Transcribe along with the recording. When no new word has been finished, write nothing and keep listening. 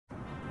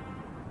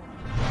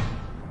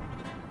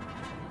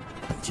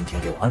今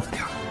天给我安分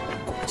点，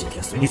过了今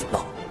天随你怎么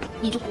弄。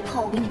你就不怕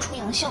我给你出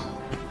洋相？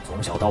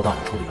从小到大你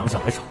出的洋相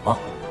还少吗？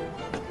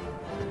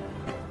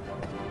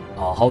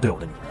好好对我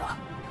的女儿啊。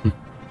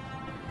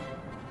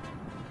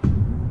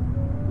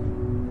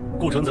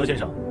顾承泽先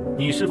生，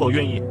你是否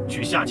愿意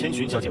娶夏千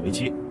寻小姐为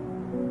妻？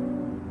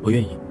我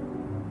愿意。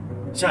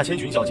夏千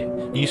寻小姐，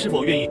你是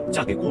否愿意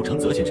嫁给顾承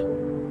泽先生？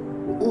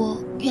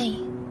我愿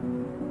意。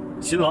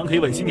新郎可以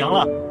吻新娘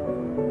了。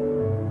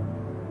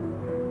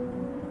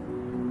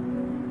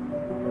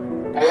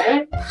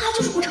他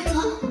就是顾承泽！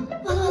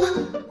完了完了，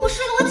我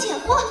睡了我姐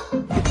夫！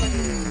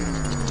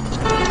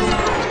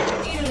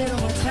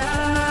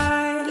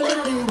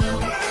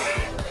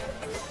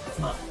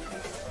妈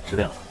，10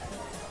点了。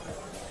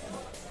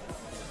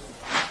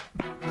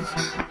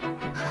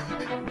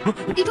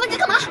李卓，你在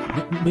干嘛？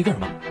没干什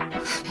么。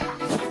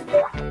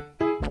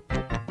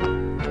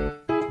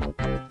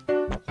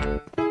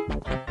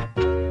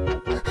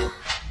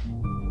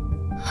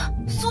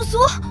苏苏，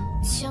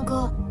谦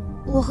哥，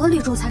我和李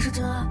卓才是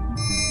真爱。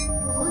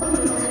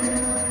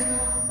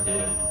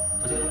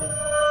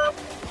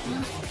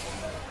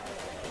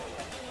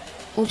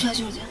我去下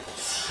洗手间。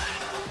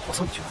我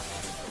送你去吧。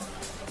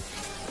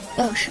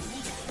要有什么？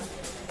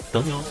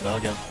等你哦，小妖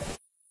精。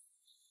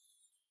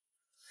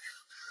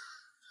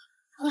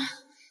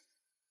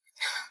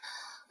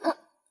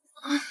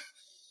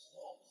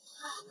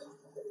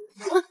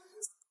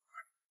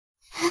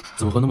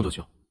怎么喝那么多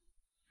酒？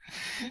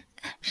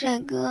帅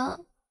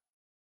哥。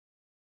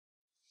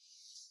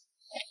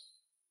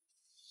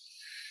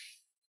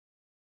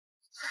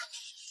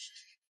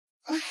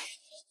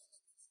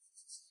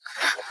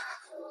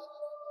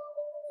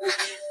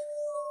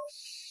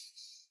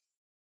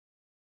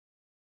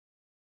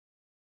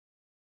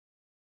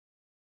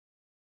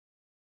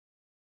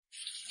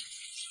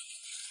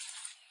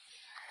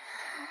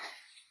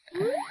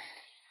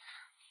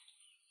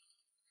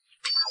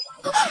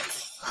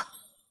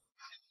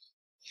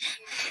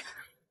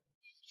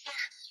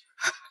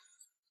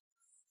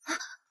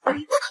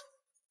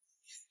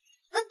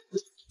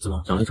怎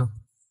么长了一张？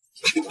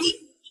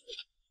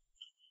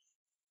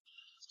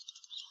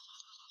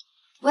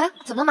喂，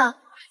怎么了嘛？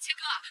谦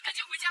哥，赶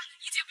紧回家，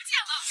你姐不见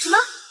了！什么？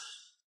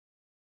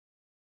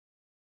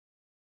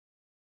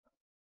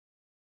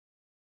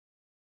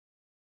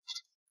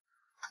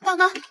爸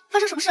妈，发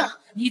生什么事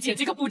了？你姐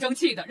这个不争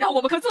气的，让我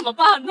们可怎么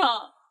办呢？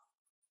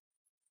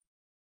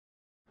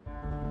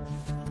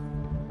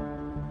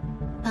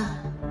爸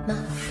妈，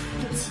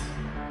对不起，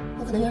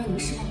我可能要让你们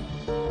失望。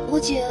我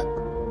姐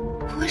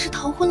不会是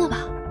逃婚了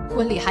吧？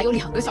婚礼还有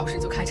2个小时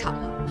就开场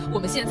了，我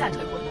们现在退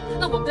婚，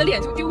那我们的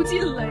脸就丢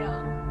尽了呀。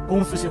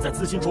公司现在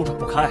资金周转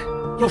不开，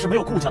要是没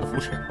有顾家的扶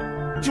持，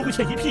就会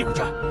欠一屁股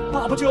债，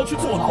爸爸就要去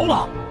坐牢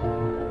了。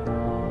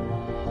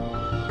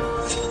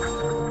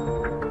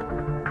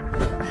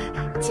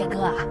谦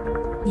哥啊，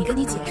你跟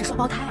你姐是双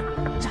胞胎，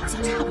长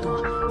相差不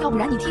多，要不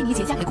然你替你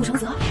姐嫁给顾承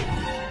泽？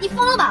你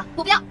疯了吧？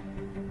我不要！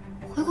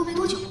回国没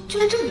多久就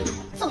来这里住，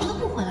早知道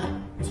不回来了。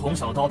从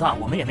小到大，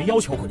我们也没要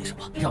求过你什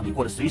么，让你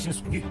过得随心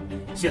所欲。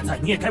现在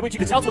你也该为这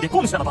个家做点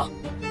贡献了吧？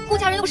顾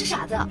家人又不是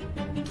傻子，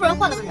突然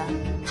换了个人，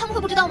他们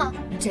会不知道吗？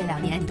这2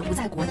年你都不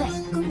在国内，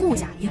跟顾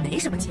家也没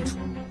什么接触，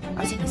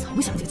而且你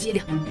从小就机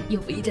灵，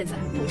应付一阵子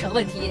不成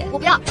问题。我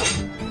不要！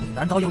你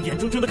难道要眼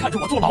睁睁地看着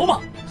我坐牢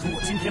吗？如果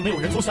今天没有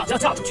人从夏家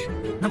嫁出去，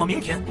那么明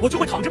天我就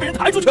会躺着被人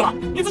抬出去了。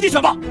你自己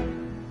选吧。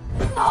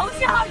老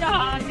夏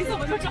呀，你怎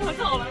么就这么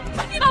走了？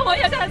你把我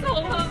也带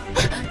走了。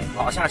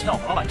老夏欠我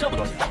老板这么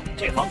多钱，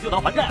这房子就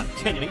当还债了，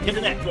欠你们1天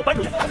之内给我搬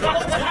出去。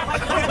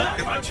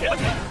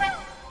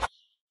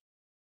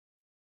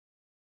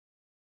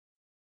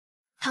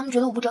他们觉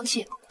得我不争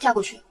气，嫁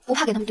过去不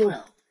怕给他们丢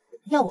人。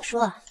要我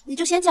说啊，你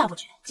就先嫁过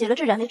去，解了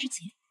这燃眉之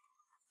急，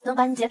等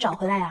把你姐找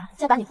回来啊，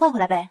再把你换回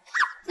来呗。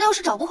那要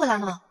是找不回来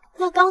呢？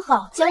那刚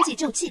好将计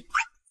就计。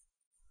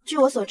据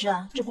我所知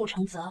啊，这顾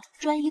承泽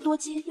专一多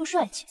金又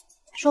帅气，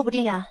说不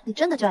定呀，你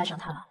真的就爱上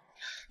他了。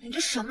你这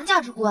什么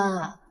价值观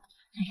啊？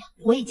哎呀，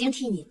我已经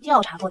替你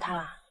调查过他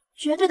了，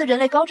绝对的人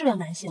类高质量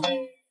男性，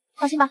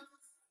放心吧。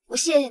我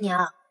谢谢你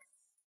啊。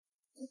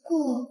不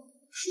过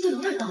说的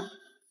有点道理。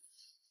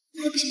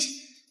哎，不行不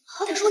行，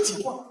好歹是我姐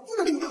夫，不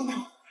能这么坑他。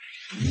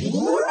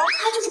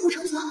他就是顾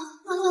承泽，完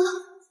了完了，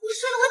我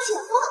睡了我姐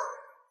夫。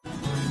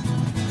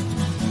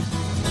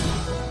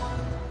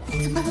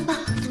怎么办怎么办？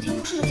昨天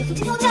我睡了姐夫，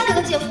今天我嫁给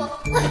了姐夫，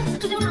哎，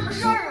这叫什么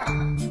事儿啊？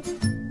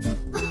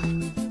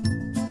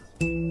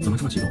怎么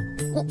这么激动？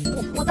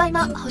我大姨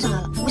妈好想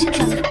来了，我先去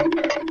下厕所。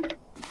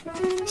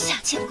夏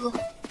倩哥，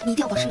你一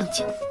定要保持冷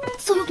静，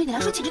色诱对你来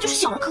说简直就是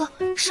小儿科，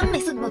什么美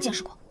色你没有见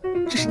识过？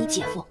这是你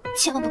姐夫，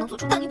千万不能做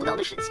出大逆不道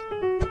的事情。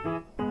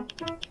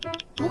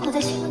如何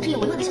在新婚之夜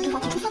委婉地向对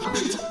方提出分房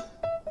事情？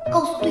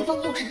告诉对方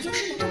你有神经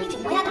失眠症，并且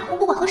磨牙打呼，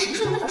不管和谁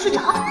睡都没法睡着。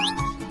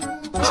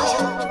行行，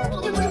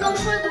昨天不是刚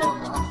睡过了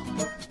吗？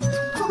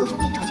从各个方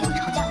面找机会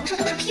吵架，无上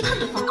就是批判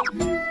对方。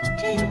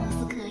这个貌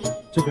似可以。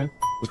千寻，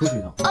我出去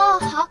一趟。哦，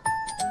好。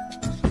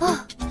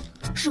啊，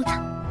舒坦。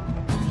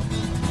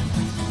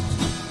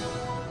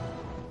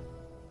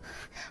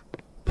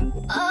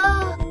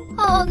啊，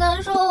好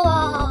难受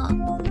啊！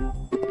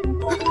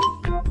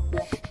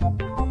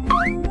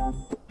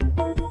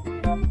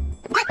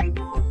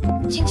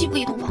气不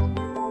一同房。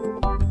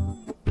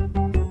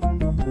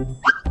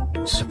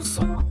笑死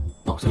我了，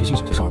脑子里净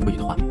想些少儿不宜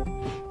的画面。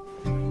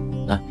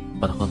来，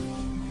把它喝了。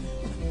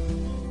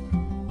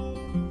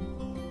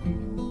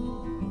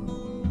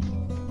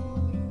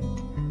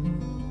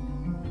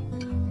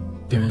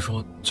店员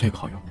说这个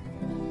好用。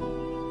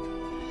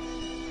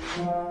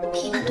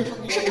批判对方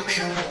人生找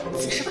事，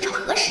此时不找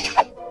何时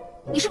找？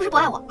你是不是不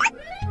爱我？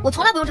我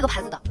从来不用这个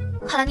牌子的，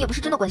看来你也不是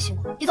真的关心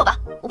我。你走吧，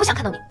我不想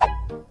看到你。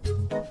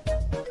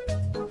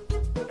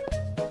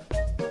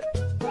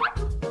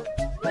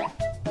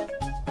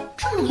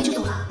这么容易就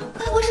走了？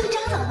该不会是个渣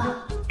男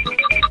吧？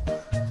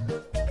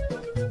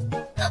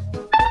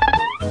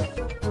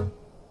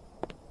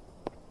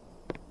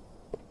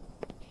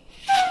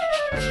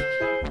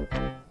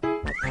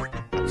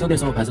商店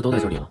所有牌子都在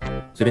这里了，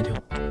随便挑。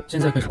现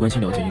在开始关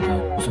心了解应该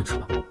不算迟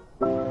吧？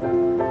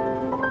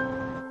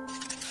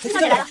金小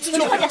姐来了，金小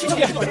姐，金小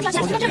姐，金小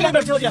姐，在这里。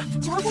金小姐，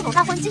请问顾总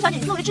大婚，金小姐，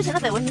你作为之前的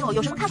绯闻女友，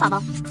有什么看法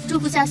吗？祝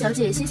福夏小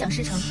姐心想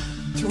事成。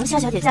请问夏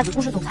小姐嫁给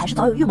顾氏总裁是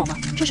早有预谋吗？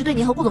这是对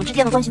您和顾总之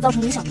间的关系造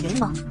成影响的原因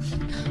吗？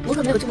我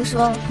可没有这么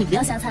说，你不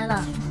要瞎猜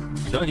了。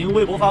请问您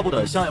微博发布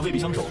的相爱未必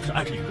相守，是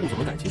暗示与顾总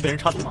的感情被人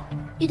插足吗？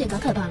一点感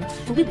慨罢了，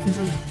我并不分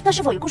周易。那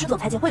是否与顾氏总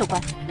裁结婚有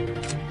关？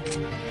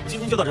今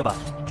天就到这吧，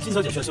金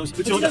小姐需要休息。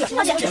金小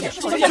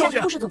姐，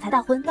顾氏总裁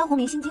大婚，当红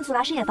明星金素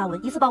拉深夜发文，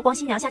疑似曝光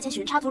新娘夏千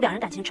寻插足两人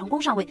感情成功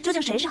上位，究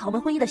竟谁是豪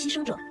门婚姻的牺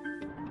牲者？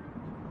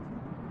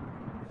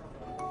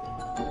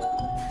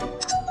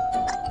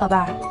宝贝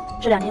儿，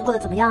这2年过得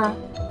怎么样啊？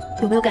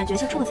有没有感觉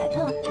像中了彩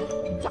票啊？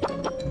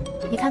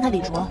你看看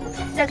李卓，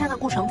再看看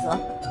顾承泽，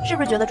是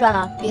不是觉得赚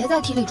了？别再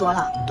提李卓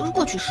了，都是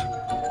过去式。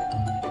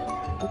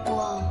不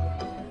过，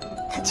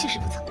他确实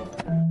不错。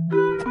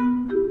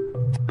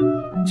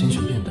千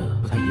寻变得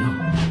不太一样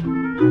了，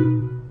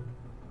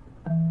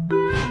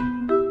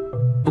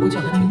不过这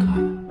样还挺可爱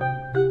的。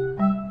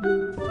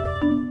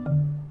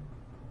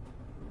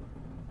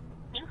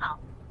您好，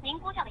您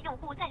拨叫的用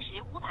户暂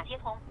时无法接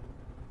通。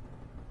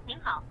您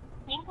好，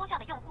您拨叫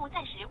的用户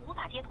暂时无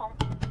法接通。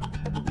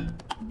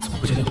怎么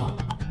不接电话？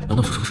难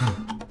道是出事了？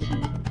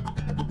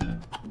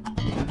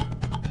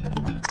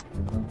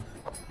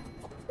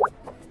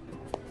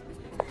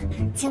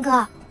千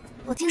哥，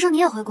我听说你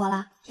也回国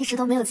了，一直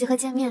都没有机会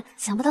见面，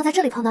想不到在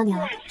这里碰到你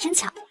了，真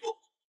巧。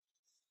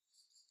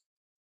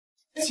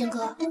千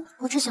哥，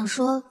我只想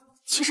说，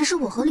其实是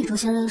我和李卓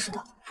先认识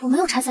的，我没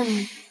有拆散你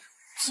们。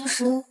其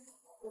实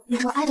李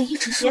卓爱的一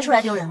直是别出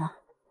来丢人了。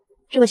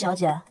这位小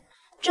姐，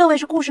这位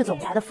是顾氏总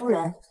裁的夫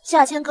人，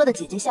夏千哥的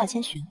姐姐夏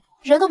千寻，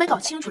人都没搞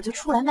清楚就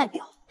出来卖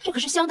表，这可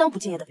是相当不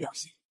敬业的表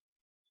现。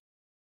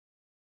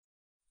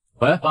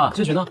喂，爸，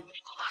千寻呢？他不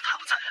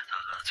在，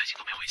最近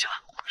都没回家，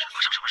是发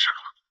生什么事了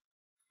吗？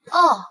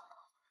哦，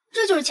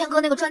这就是千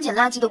哥那个专捡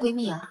垃圾的闺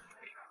蜜啊，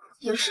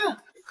也是，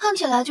看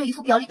起来就一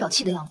副表里表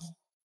气的样子。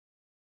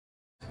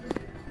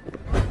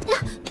呀，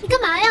你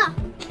干嘛呀？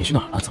你去哪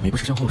儿了？怎么也不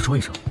事先和我说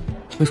一声？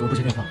为什么不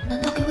接电话？难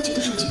道给我姐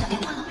的手机打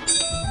电话了？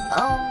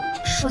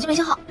手机没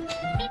信号。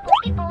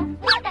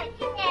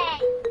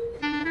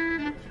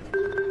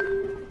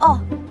哦，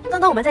刚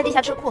刚我们在地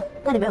下车库，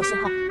那里没有信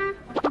号。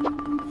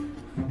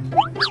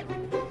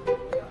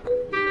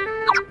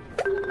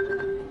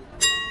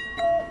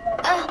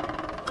哎，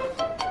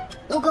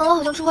我刚刚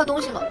好像吃坏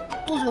东西了，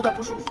肚子有点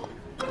不舒服。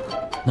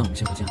那我们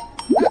先回家。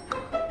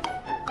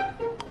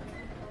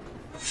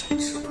这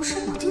不是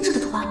我定制的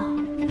图案吗？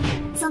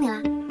桑尼拉，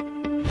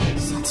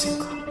夏千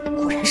哥，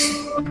果然是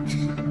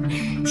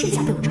你，这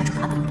下被我抓住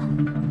把柄了。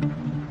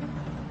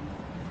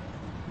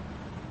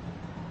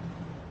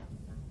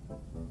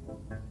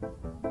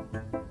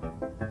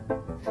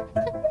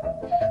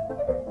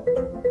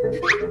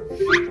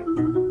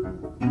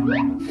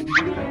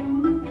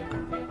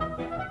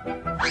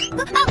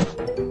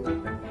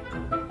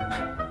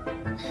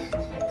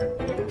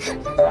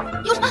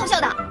有什么好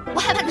笑的？我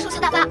害怕你兽性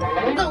大发。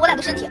为了我俩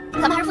的身体，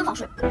咱们还是分房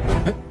睡。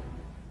哎，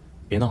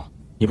别闹了，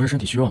你不是身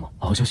体虚弱吗？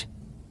好好休息。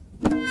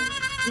你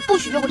不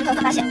许越过这条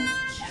三八线。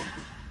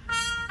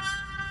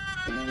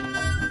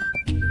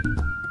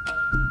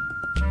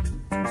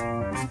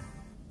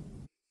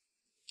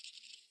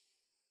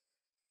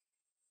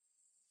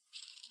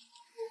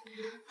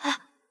哎，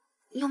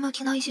你有没有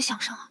听到一些响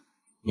声啊？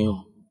没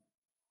有，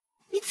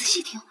你仔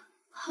细听，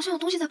好像有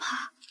东西在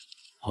爬。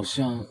好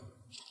像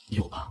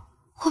有吧？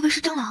会不会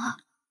是蟑螂啊？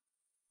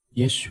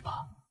也许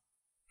吧。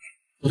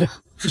不对，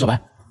是小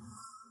白。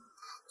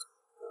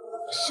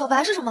小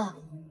白是什么？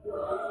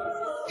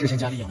之前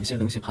家里养一些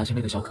冷血爬行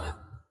类的小可爱，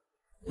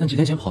但几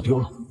天前跑丢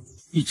了，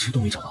一直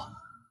都没找到。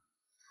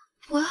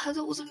不会还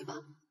在屋子里吧？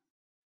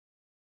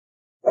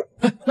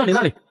哎，那里，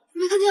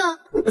没看见啊？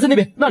在那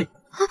边，那里。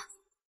啊！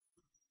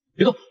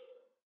别动。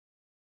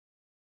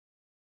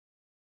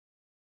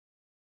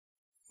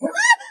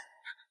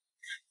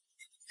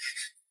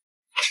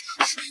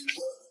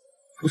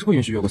不是不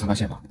允许越过三八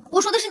线吗？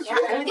我说的是你，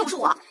又不是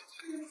我。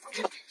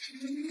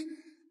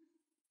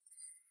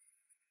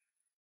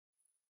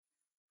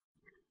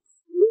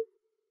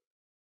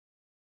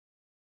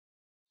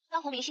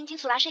当红明星金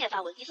素拉深夜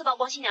发文，疑似曝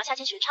光新娘夏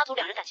千寻插足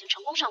两人感情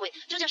成功上位，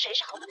究竟谁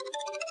是好本？今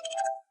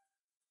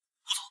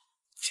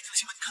天的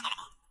新闻你看到了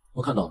吗？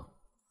我看到了。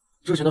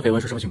之前的绯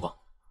闻是什么情况？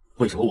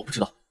为什么我不知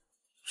道？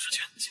之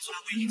前金素拉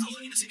为营造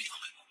和您的 CP 氛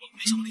围，没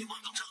想到连环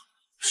当真，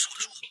是我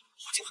的疏忽，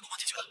我会尽快公关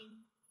解决的。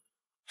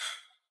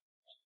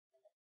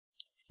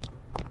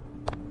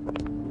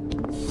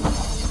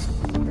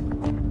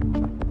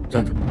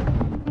站住！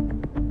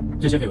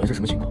这些绯闻是什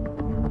么情况？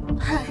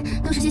嗨，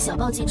都是些小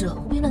报记者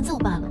胡编乱造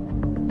罢了。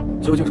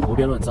究竟是胡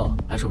编乱造，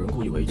还是有人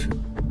故意为之？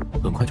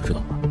很快就知道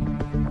了。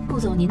顾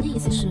总，您的意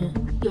思是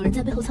有人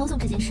在背后操纵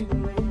这件事？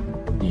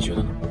你觉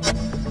得呢？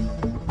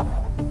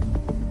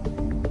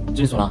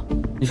金素拉，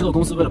你知道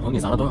公司为了捧你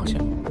砸了多少钱？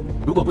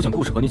如果不想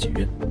顾氏和你解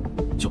约，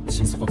就把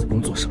心思放在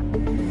工作上。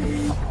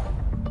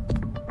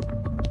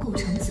顾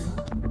承泽，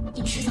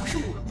你迟早是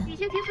我的。女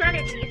星金素拉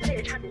恋情疑似被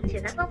人插足，且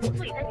男方火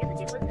速与该女子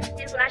结婚。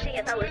金素拉深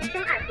夜发文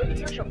相爱和平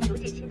相守，犹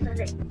解心酸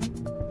泪。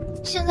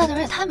现在的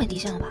人也太没底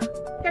线了吧！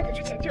在此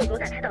之前就有狗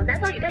仔拍到男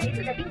方与该女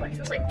子在宾馆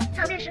私会，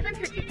场面十分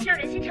刺激，让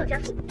人心跳加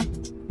速。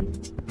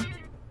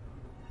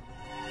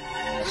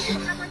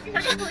那么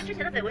夏小姐作为之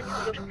前的绯闻女友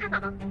有什么看法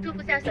吗？祝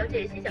福夏小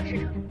姐心想事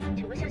成。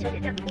请问夏小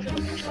姐嫁给顾氏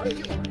总裁是保有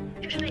计划吗？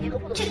这是对您和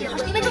顾总之间的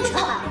婚姻争取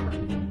到了。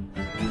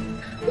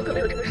我可没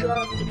有这么说，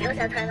你不要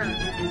瞎猜了。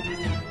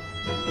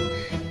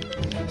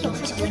要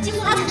说小姐金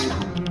素拉才知道，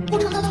顾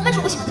承泽从没说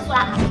过喜欢金素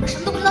拉，你们什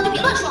么都不知道就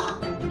别乱说。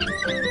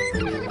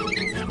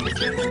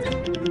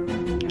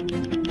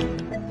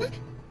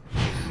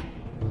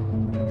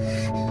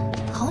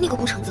好你个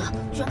顾承泽，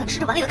居然敢吃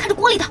着碗里的看着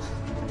锅里的！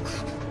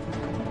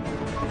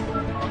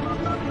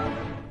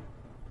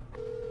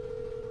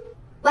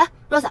喂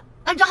 ，Rose，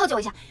 把你账号借我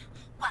一下。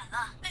晚了，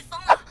被封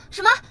了。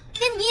什么？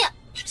连你？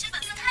这些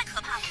粉丝太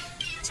可怕了，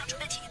一人想准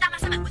备体育大骂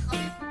300回合，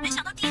没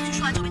想到第一句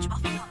说完就被举报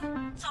封号了。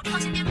早知道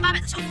先编个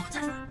800的小作文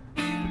才算。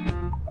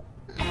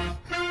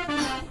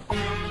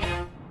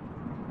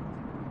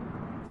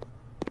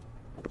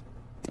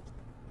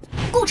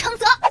顾承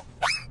泽。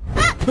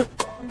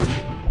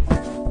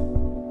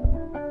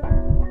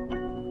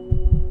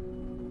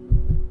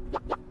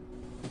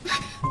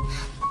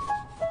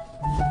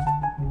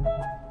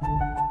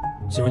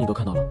新闻你都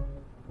看到了，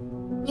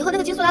你和那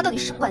个金素拉到底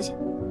是什么关系？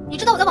你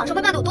知道我在网上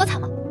被骂得有多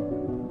惨吗？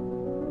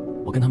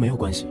我跟他没有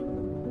关系，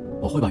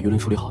我会把舆论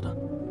处理好的，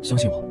相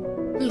信我。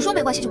你说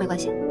没关系就没关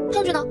系，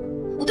证据呢？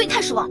我对你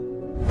太失望了。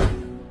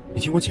你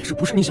听我解释，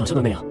不是你想象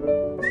的那样。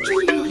终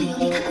于有理由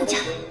离开顾家，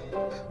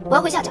我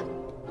要回夏家。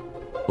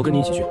我跟你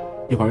一起去，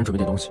一会儿人准备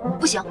点东西。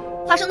不行，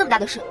发生那么大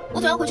的事，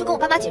我总要回去跟我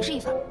爸妈解释一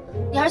番。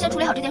你还是先处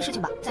理好这件事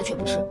情吧，再去也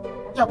不迟。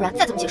要不然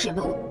再怎么解释也没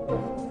有用。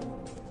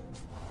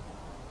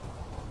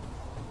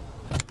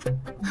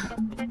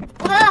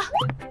我回来了。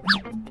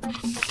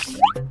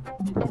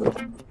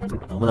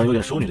能不能有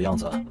点淑女的样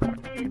子？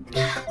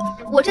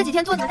我这几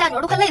天做你的大女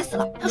儿都快累死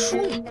了，还淑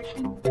女。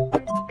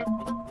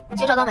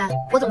姐找到没？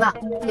我怎么办？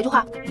给句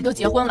话。你都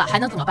结婚了，还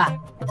能怎么办？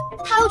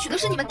她要娶的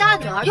是你们大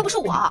女儿，又不是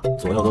我。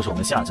左右都是我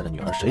们夏家的女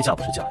儿，谁嫁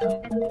不是嫁呀？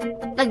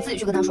那你自己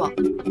去跟她说。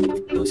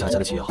等夏家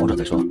的企业好转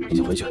再说。你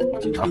先回去，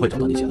警察会找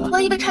到你姐的。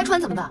万一被拆穿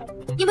怎么办？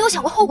你没有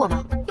想过后果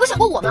吗？有想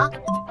过我吗？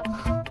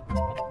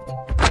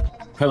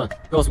凯文，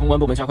告诉公关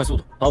部门加快速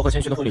度，把我和千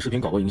寻的婚礼视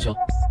频搞过营销。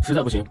实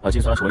在不行，把金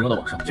素拉手纹扔到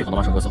网上，最好能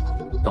骂上热搜，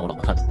让我老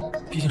婆看到。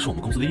毕竟是我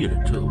们公司的艺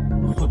人，这会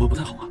不会不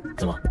太好啊？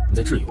怎么，你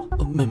在质疑我？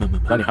没，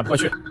那你还不快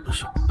去？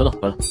是，等等，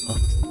回来啊！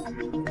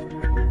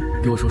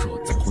给我说说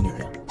怎么哄女人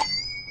呀？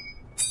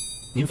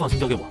您放心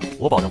交给我，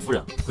我保证夫人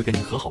会跟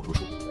您和好如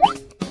初。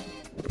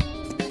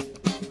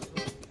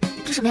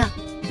这什么呀？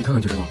你看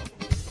看就知道了。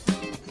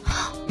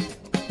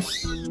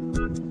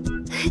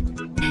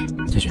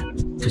千寻，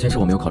之前是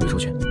我没有考虑周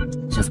全，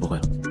下次不会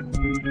了。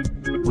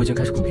我已经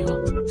开始控评了，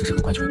只是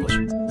很快就会过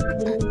去。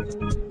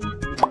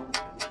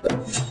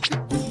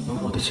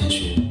我的千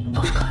寻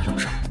倒是可爱了不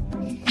少。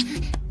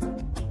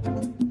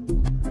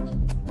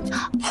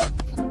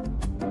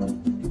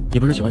你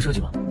不是喜欢设计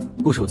吗？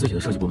顾氏有自己的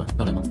设计部门，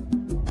要来吗？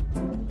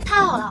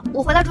太好了，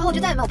我回来之后就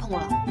再也没有碰过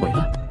了。回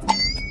来？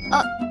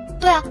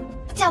对啊，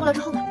嫁过来之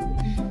后嘛。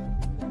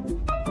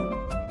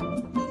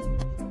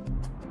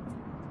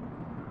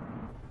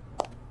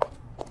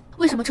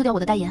为什么撤掉我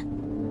的代言？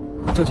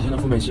这几天的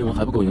负面新闻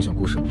还不够影响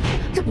顾氏吗？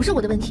这不是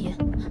我的问题，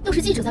都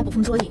是记者在捕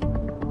风捉影。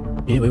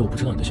别以为我不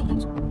知道你的小动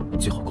作，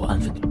最好给我安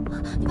分点。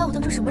你把我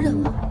当成什么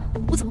人了？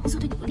我怎么会做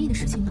对你不利的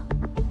事情呢？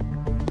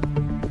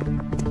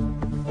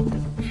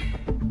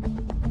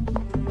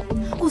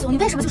顾总，你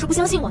为什么就是不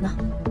相信我呢？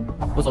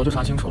我早就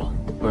查清楚了，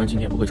不然今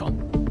天也不会找你。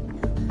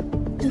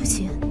对不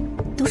起，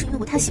都是因为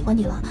我太喜欢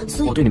你了，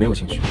所以我对你没有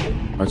兴趣，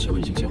而且我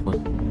已经结婚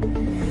了。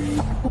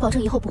我保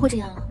证以后不会这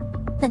样了。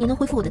那您能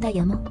恢复我的代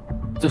言吗？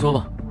再说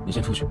吧，你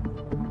先出去。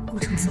顾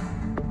承泽，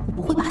我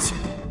不会罢休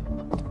的。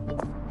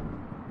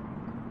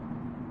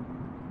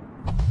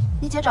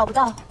你姐找不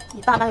到，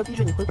你爸妈又逼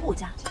着你回顾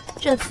家，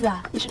这次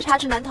啊，你是插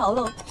翅难逃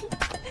喽。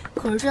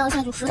可是这样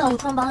下去迟早会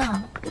穿帮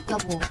呀，要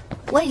不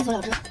我也一走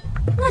了之。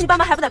那你爸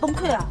妈还不得崩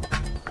溃啊？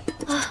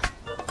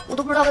我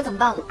都不知道该怎么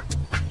办了。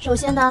首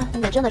先呢，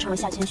你得真的成为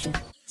夏千寻；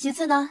其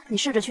次呢，你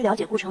试着去了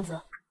解顾承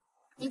泽。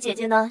你姐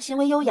姐呢，行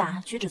为优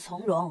雅，举止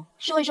从容，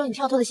是会受你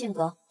跳脱的性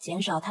格，减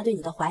少她对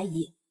你的怀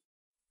疑。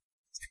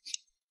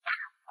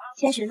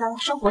千寻呢，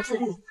生活自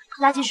律，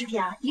垃圾食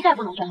品啊，一概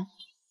不能沾。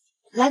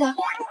来点，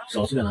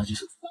少吃点垃圾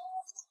食品。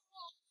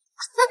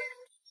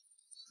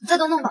再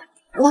多弄吧，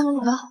我还没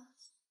准备好。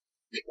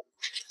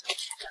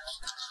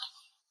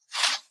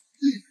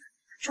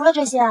除了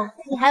这些啊，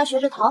你还要学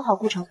着讨好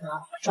顾城河，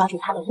抓住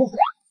他的胃。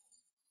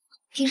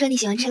听说你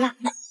喜欢吃辣，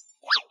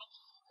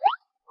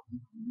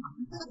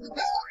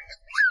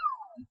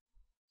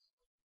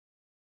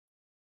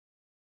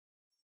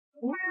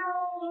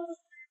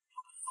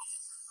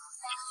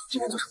今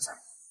天做什么菜？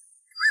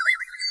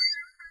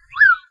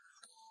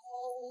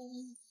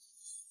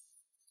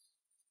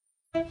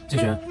季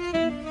璇，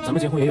咱们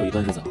结婚也有一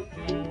段日子了，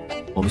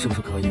我们是不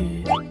是可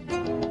以？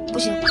不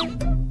行，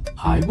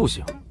还不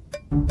行？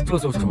这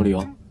次又是什么理由？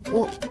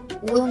我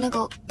有那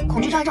个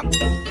恐惧障碍症。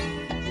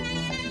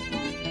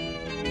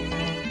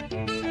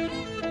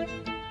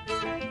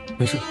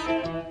没事，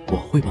我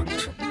会帮你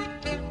治。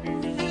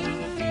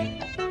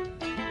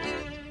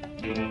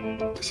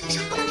不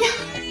行，不能这样。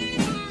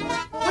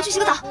我去洗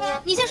个澡，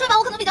你先睡吧，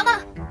我可能比较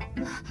慢。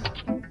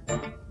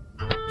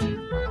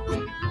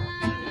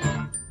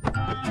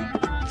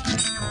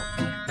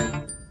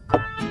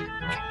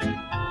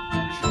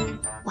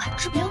我还不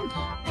是不要你，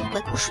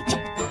乖给我睡觉。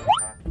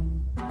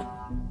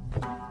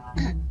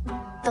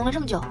等了这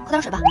么久，喝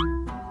点水吧。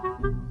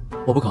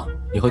我不渴，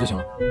你喝就行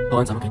了。喝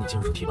完咱们赶紧进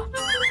入主题吧。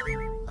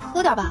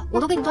喝点吧，我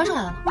都给你端上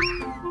来了呢。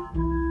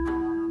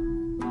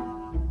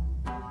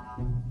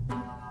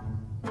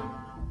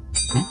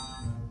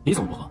你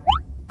怎么不喝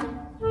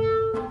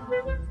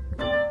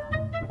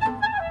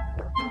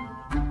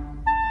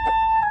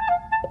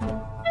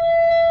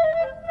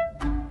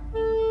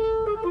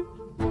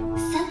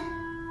？3、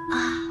2、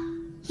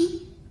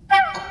1。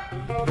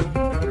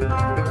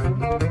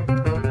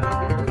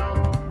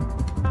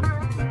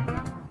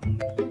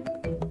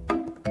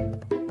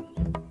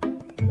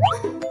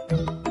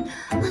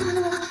完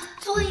了，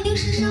昨晚一定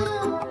失声了。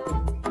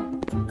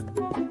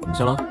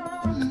行了。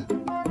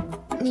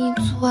你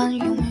昨晚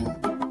有没有？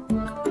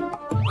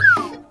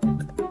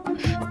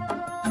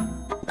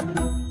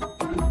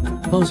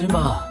放心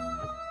吧，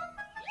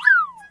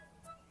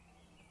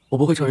我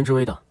不会乘人之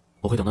危的，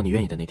我会等到你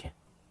愿意的那天。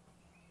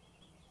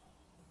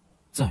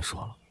再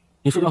说了，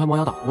你睡觉还磨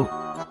牙打呼噜，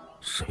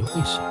谁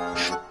会信？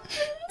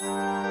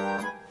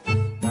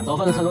早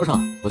饭在餐桌上，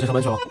我去上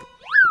班去了。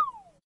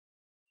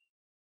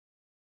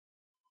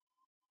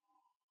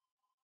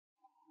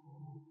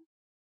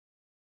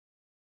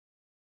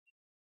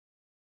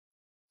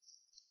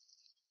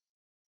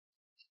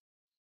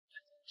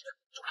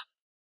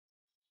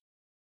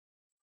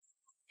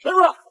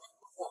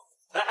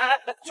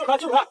拦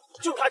住他！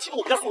就是他，欺负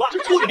我们家苏拉，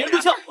勾引别人对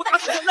象，我打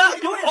死人的！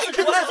有脸是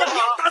真的，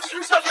打死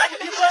人，下次还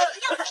离婚！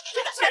这什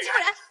么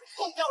人？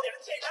不要脸的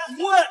贱人！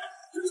我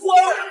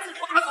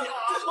打死你！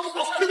这什么不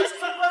好？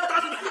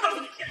打死你！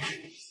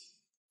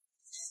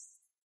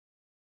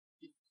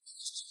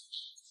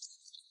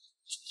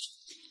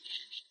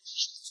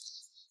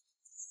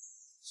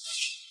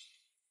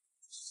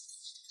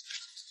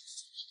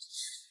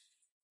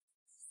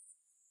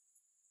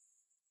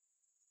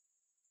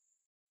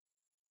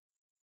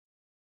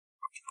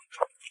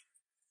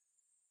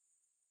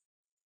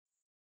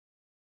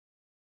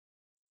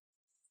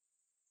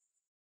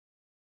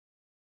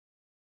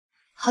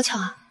好巧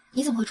啊，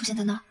你怎么会出现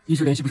在那儿？一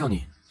直联系不上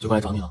你，就过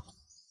来找你了。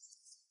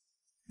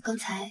刚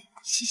才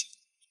谢谢你。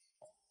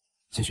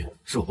千雪，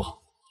是我不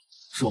好，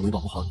是我没保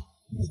护好你。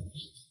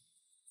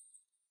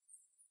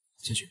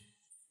千雪，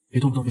别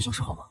动不动就消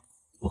失好吗？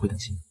我会担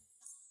心你。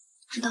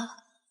知道了。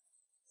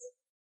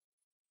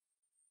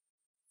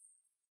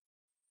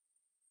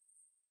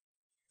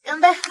干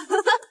杯！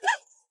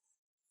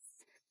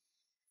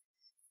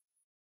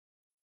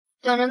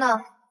讲真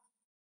的，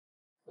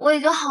我已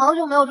经好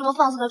久没有这么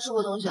放肆的吃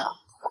过东西了。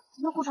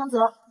那顾长泽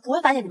不会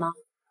发现你吗？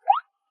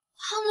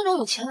他们那种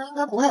有钱人应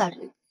该不会来这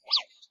里。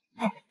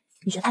哎，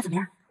你觉得他怎么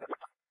样？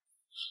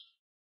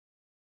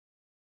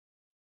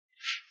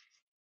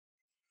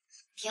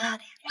挺好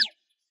的呀。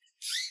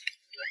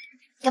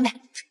干杯！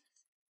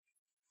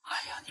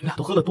哎呀，你们俩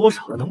都喝了多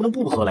少了？能不能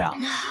不喝了呀？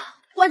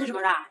关你什么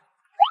事儿？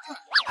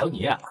还有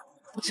你，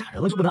我嫁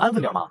人了就不能安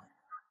分点吗？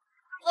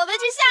我们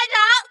去下一场。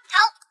好，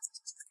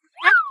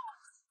来，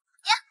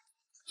呀，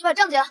去把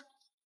账结了。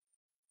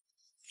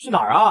去哪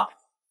儿啊？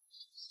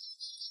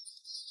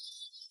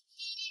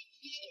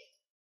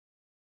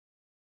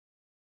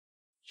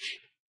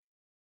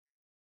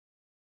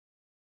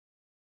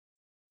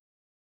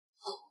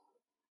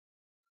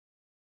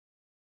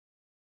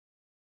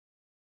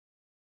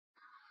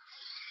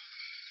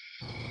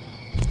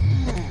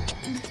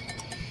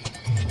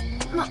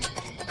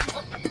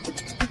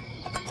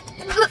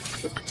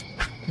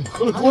你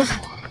喝了多少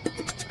啊？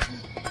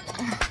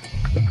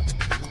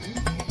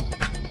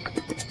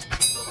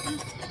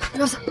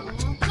热死！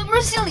这不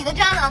是姓李的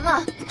渣男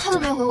吗？他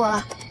怎么没回我了？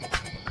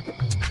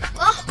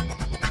啊！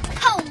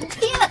看我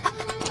劈了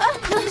他！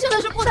哎，现在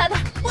是不抬的，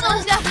不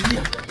能下。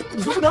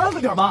你就不能安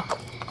分点吗？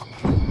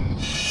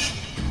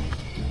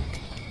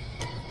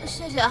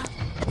西啊！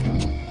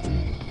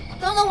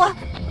等等我。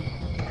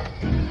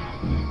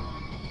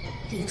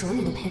李卓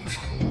你都配不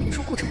上，别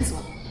说顾承泽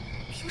了，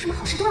凭什么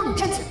好事都让你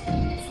占尽？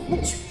做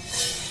梦去！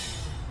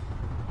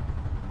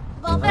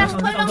宝贝，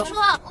快上车！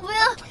我不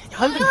要，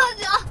不要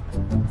脚！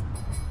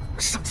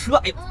上车！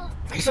哎，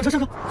哎，上车！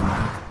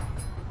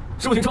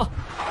师傅停车！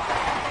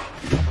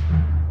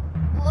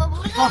我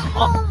不上车，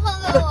放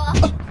开我！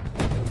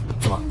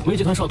怎么，薇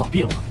集团是要倒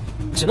闭了吗？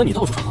显得你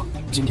到处闯，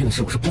今天的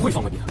事我是不会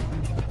放过你的。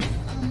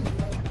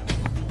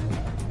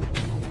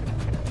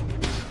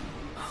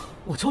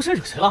我招谁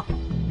惹谁了？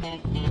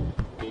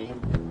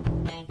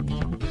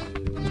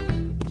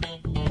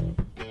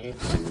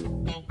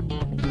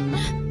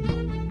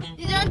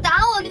你竟然打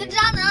我，你个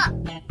渣男！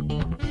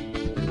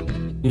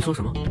你说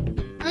什么？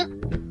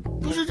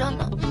不是真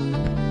的，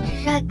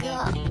帅哥，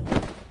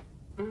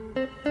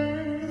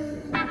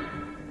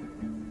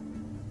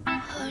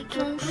还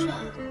真帅。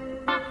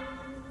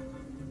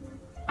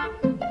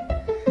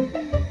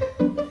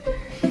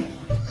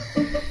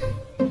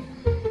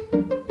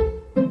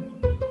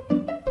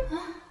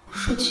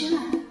手机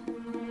呢？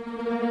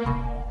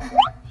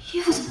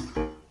衣服怎么？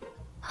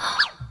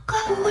该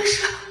不会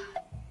是？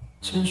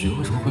千雪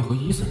为什么会和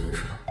伊森认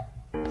识呢？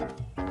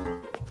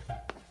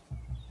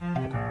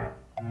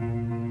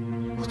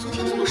我昨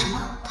天做了什么？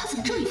他怎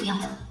么这么一副样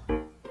子？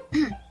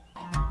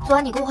昨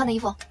晚你给我换的衣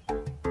服，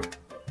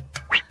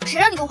谁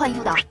让你给我换衣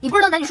服的？你不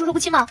知道男女授受不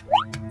亲吗？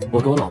我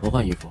给我老婆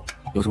换衣服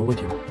有什么问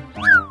题吗？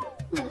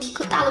问题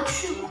可大了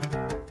去了。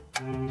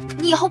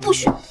你以后不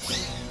许。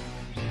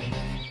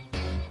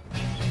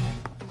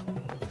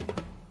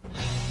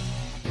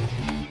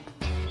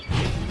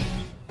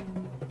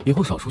以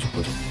后少出去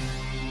喝酒，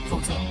否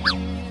则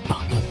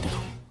打断你的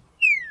腿。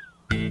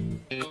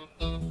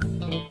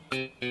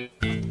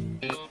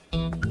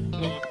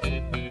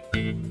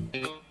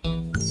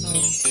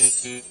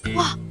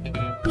哇，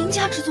名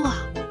家之作啊！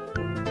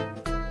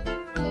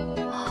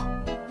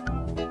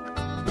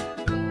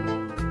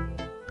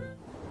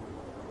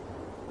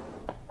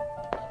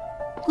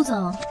顾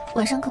总，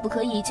晚上可不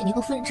可以请您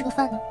和夫人吃个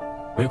饭呢？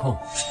没空。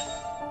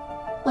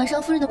晚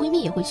上夫人的闺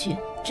蜜也会去，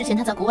之前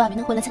她在国外没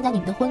能回来参加你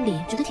们的婚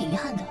礼，觉得挺遗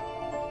憾的。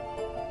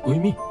闺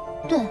蜜？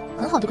对，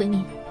很好的闺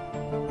蜜。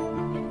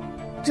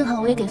正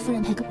好我也给夫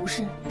人赔个不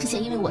是，之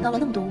前因为我闹了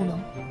那么多乌龙，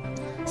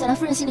想来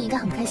夫人心里应该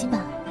很不开心吧。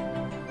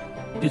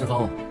地址发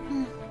我。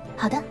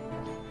好的。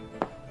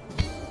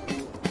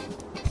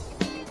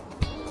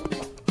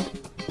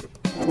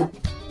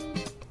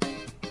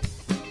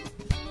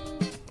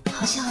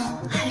好像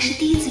还是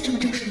第一次这么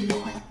正式的约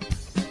会，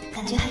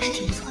感觉还是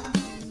挺不错的。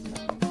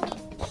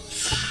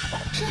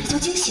这也叫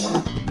惊喜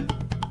吗？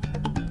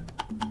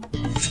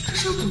这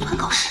是要组团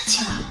搞事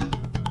情啊！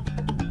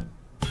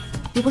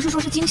你不是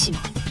说是惊喜吗？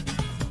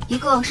一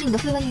个是你的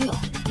绯闻女友，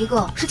一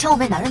个是抢我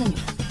妹男人的女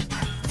人。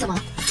怎么，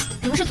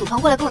你们是组团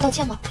过来跟我道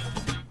歉吗？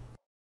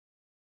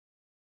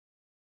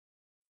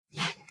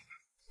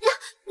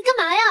你干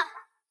嘛呀？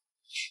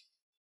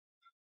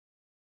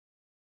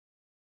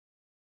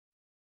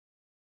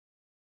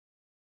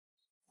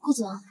顾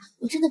总，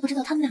我真的不知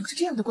道他们两个是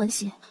这样的关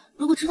系。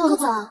如果知道的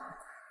话，顾总，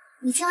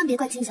你千万别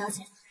怪金小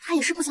姐，她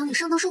也是不想你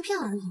上当受骗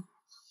而已。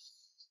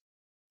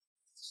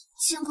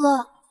千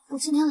哥，我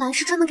今天来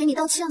是专门给你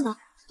道歉的，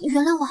你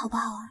原谅我好不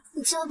好啊？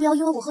你千万不要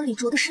因为我和李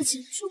卓的事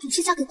情就赌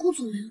气嫁给顾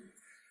总呀，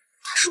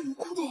他是无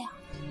辜的呀。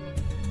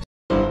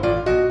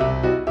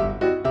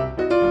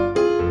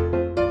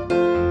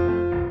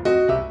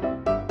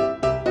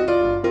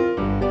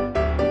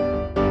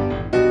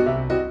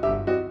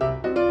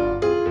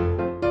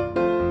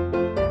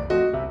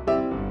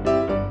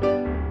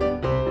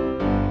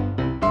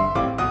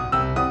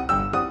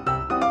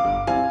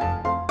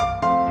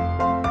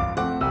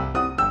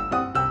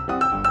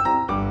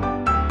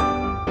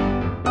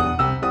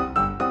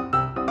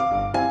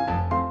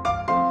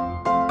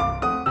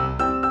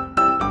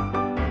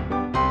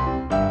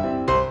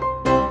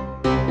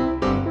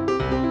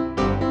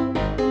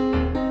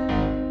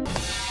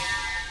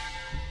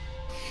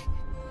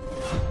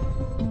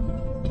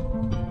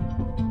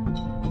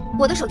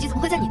我的手机怎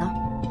么会在你那儿？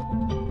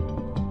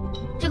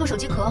这个手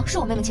机壳是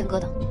我妹妹千哥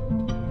的，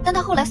但她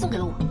后来送给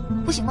了我，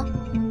不行吗？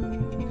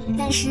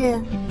但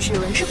是指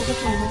纹是不会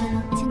骗人的，对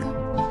吗，千哥？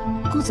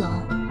顾总，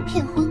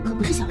骗婚可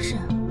不是小事，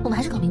我们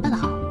还是搞明白了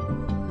好。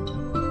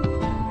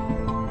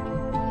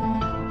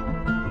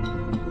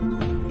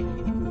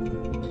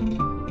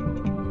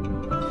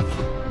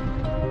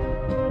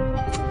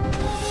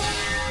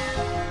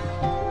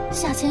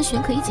夏千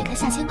寻可以解开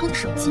夏千哥的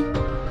手机，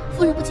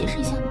夫人不解释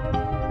一下吗？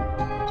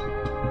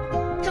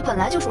这本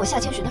来就是我夏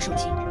千寻的手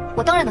机，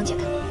我当然能解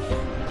开。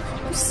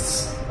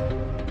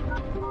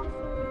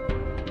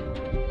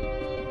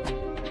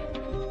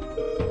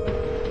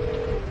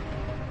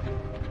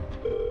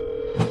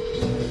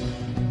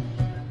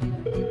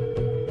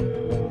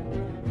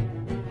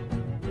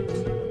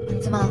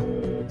怎么，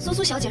苏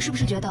苏小姐是不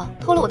是觉得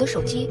偷了我的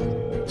手机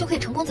就可以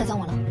成功栽赃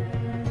我了？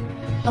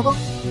老公，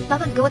麻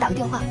烦你给我打个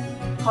电话，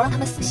好让他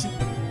们死心。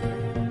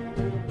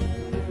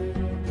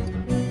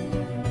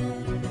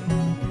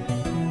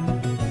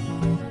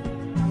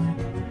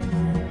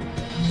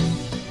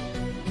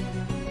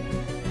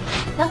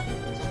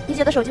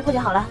姐的手机破解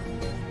好了，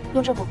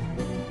用这部。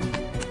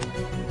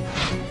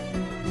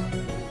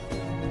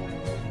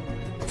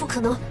不可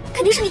能，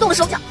肯定是你动了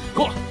手脚。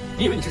够了，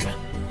你以为你是谁？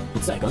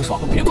你再敢耍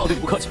横，别怪我对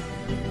你不客气。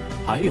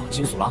还有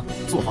金素拉，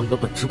做好你的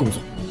本职工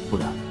作，不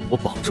然我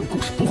保证故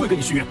事不会跟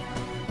你续约。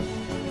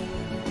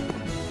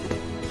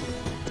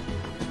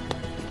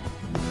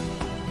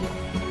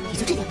你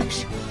就这点本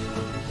事？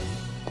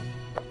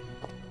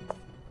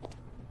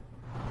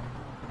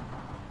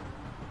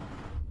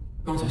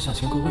刚才夏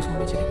千哥为什么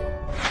没接电话？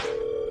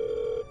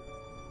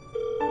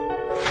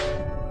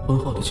婚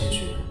后的谦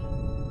虚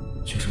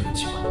确实有点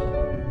奇怪。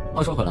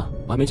话说回来，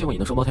我还没见过你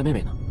的双胞胎妹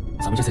妹呢，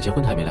咱们这次结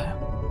婚她也没来啊？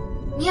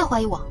你也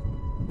怀疑我？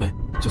没，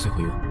就随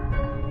回约。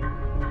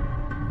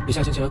你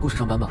下星期来故事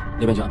上班吧，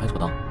那边就安排妥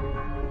当。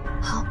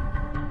好。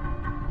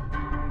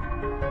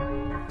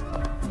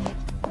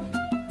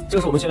这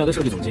是我们新来的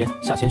设计总监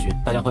夏千寻，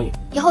大家欢迎。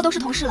以后都是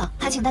同事了，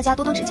还请大家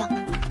多多指教。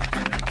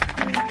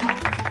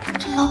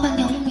这老板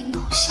娘的名头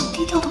小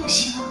低调都不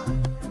行啊。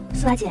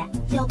苏拉姐，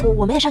要不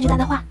我们也上去搭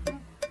搭话？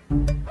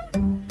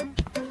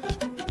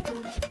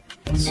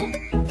切，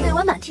绯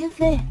闻满天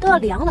飞，都要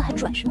凉了还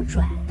拽什么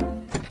拽？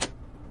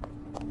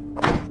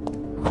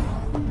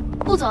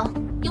顾总，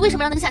你为什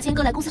么让那个夏千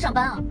哥来公司上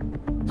班啊？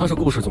她是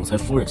顾氏总裁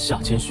夫人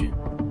夏千寻。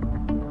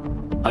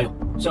还有，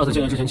下次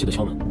进来之前记得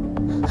敲门。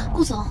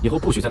顾总，以后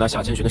不许再拿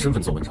夏千寻的身份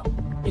做文章。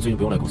你最近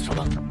不用来公司上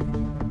班了。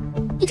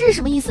你这是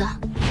什么意思啊？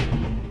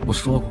我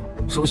说过，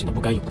收起你不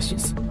该有的心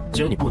思。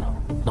既然你不能，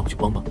那我就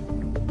帮帮。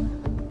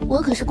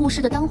我可是顾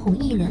氏的当红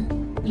艺人，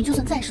你就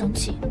算再生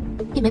气，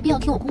也没必要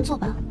替我工作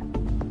吧？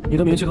你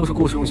的名气都是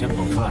顾氏用钱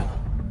捧出来的，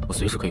我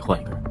随时可以换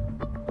一个人。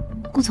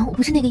顾总，我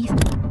不是那个意思。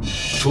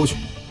出去，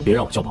别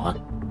让我叫保安。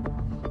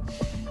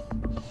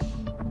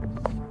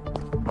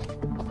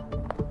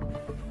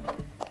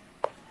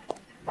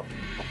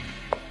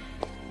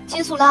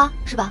金素拉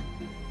是吧？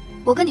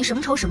我跟你什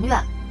么仇什么怨？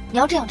你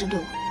要这样针对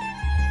我？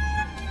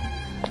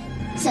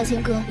夏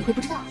千哥，你会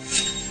不知道？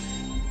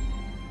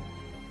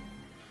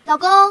老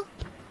公，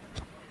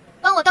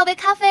帮我倒杯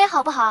咖啡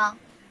好不好？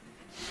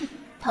哼，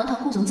堂堂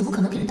顾总怎么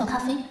可能给人倒咖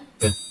啡？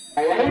对。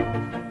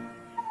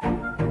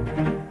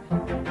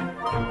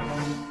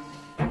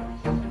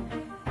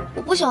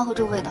我不喜欢喝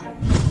这个味道。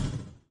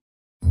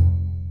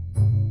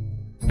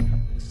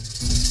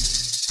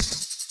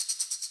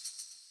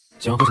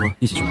喜欢喝什么？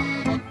一起去拿。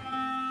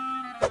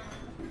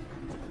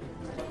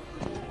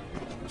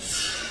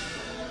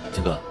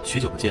千哥，许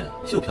久不见，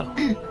又漂亮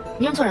了。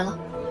你认错人了。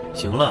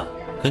行了，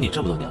跟你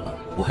这么多年了，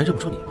我还认不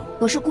出你吗？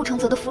我是顾承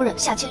泽的夫人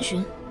夏千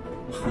寻。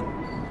哼，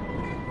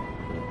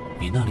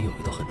你那里有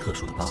一道很特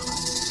殊的疤痕，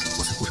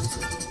我在顾承泽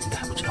应该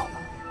还不知道吧？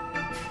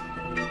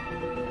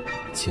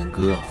千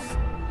哥，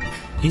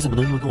你怎么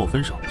能因为跟我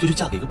分手就去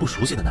嫁给一个不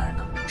熟悉的男人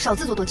呢？少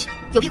自作多情，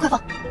有屁快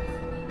放！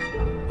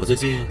我最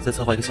近在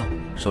策划一个项目，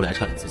手里还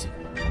差点资金。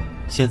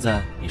现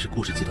在你是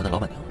顾氏集团的老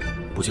板娘了，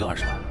不就20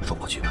万说不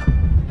过去吧？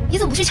你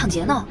怎么不去抢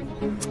劫呢？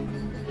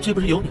这不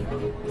是有你吗？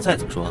再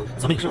怎么说，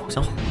咱们也是老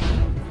相好。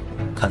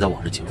看在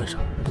往日情分上，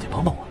你得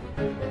帮帮我。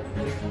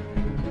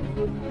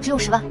只有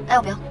10万，还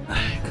要不要？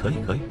哎，可以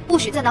可以，不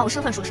许再拿我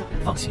身份说事。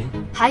放心。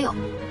还有，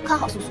看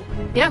好素素，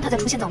别让她再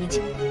出现在我面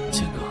前。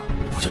千哥，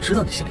我就知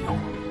道你心里有我。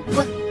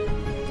滚！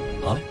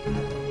好嘞。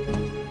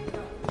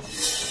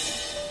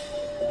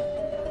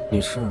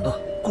你是？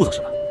顾总是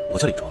吧？我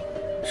叫李卓，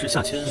是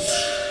夏千。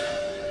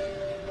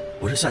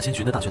我是夏千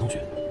寻的大学同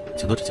学，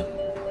请多指教。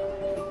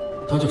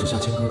他就是夏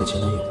千哥的前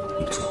男友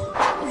李卓。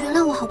原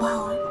谅我好不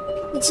好啊？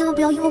你千万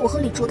不要因为我和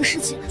李卓的事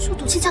情就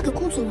赌气嫁给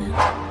顾总呀！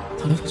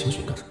他来找千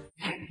寻干啥？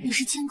你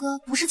是千哥，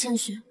不是千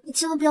寻。你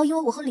千万不要因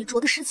为我和李卓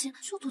的事情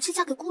就赌气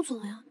嫁给顾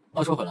总呀！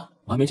话说回来，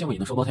我还没见过你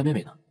的双胞胎妹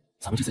妹呢，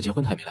咱们这次结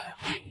婚她也没来啊。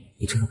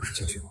你真的不是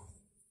千寻吗？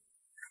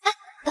哎，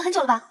等很久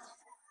了吧？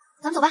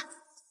咱们走吧。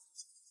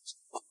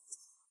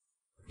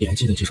你还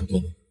记得这首歌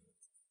吗？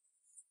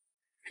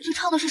这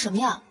唱的是什么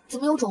呀？怎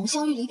么有种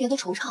相遇离别的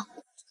惆怅？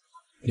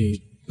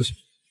你不喜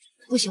欢？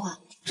不喜欢，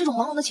这种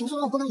朦胧的情愫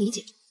让我不能理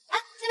解。哎，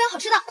那边有好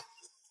吃的。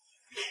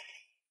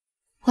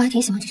我还挺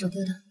喜欢这首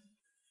歌的，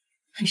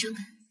很伤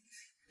感，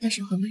但是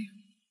又很温柔。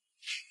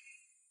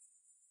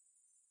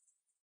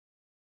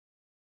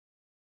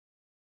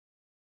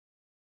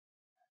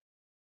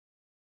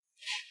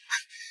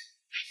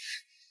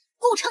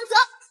顾承泽，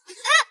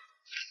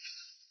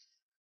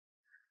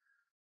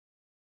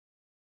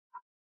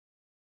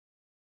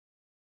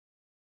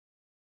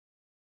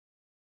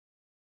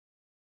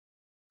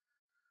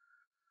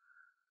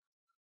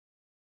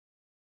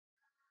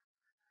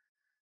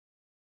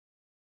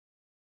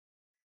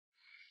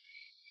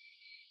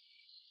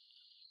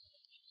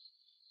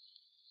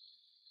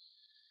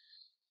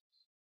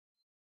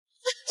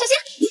小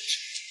心！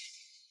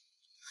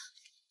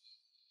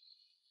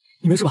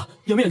你没事吧？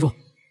严不严重？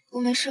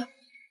我没事。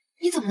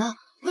你怎么了？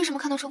为什么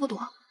看到车不躲？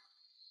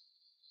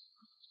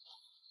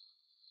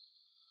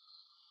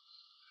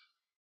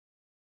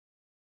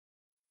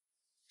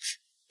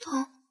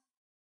疼。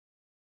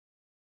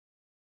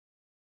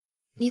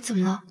你怎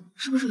么了？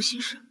是不是有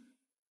心事？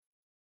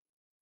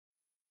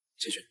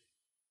千寻，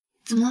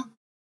怎么了？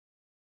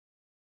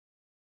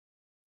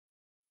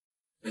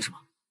没什么。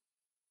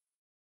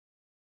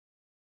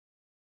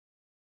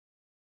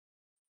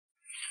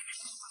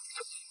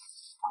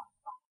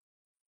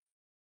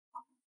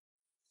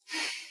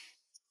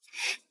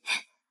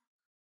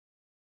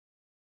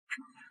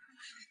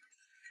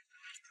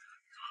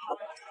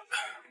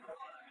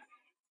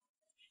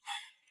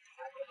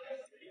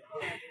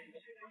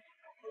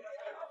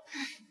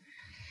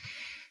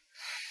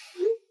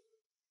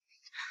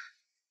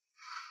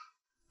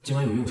今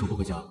晚有用处不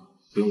回家，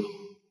不用等。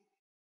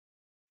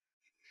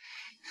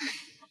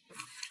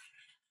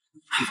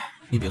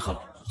你别喝了，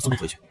我送你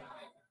回去。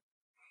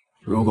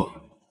如果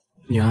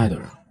你爱的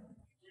人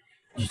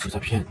一直在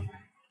骗你，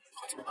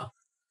会怎么办？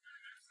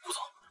顾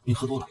总，你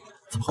喝多了，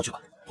咱们回去吧。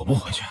我不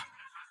回去，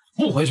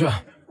不回去。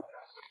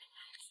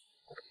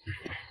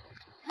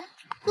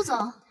顾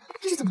总，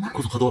这是怎么了？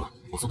顾总喝多了，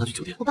我送他去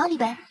酒店。我帮你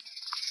呗。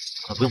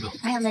不用不用。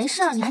哎呀，没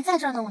事儿，你还在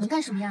这儿呢，我能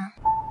干什么呀？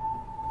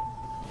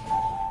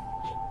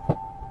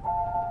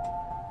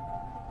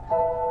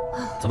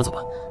咱们走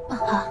吧。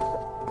好。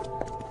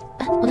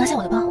哎，我拿下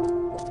我的包。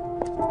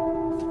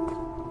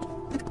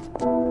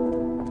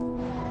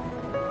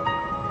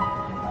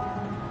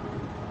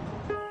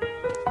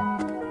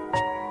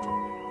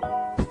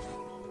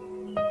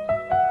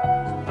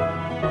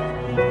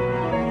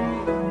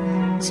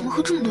怎么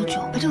喝这么多酒？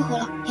把这个喝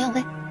了，营养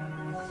胃。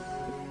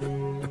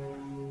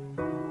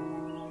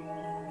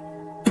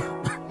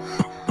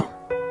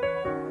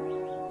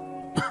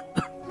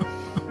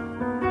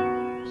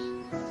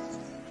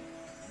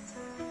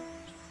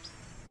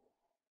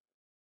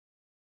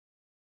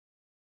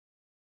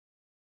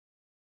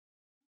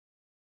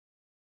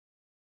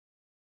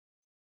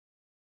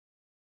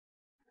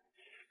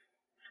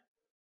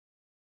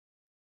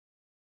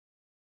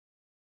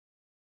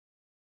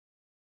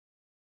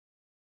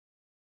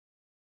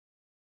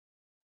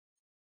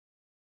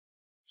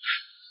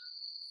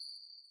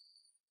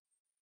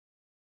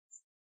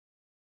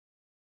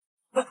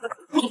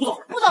顾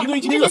总，您对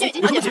于今天热搜有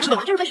什么解释的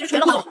吗？这是被实锤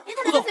了吗？您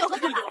太自由和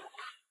非法。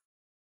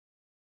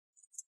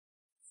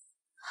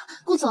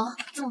顾总，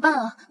怎么办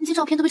啊？那些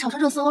照片都被炒上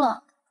热搜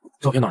了。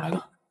照片哪来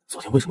的？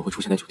昨天为什么会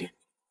出现在酒店？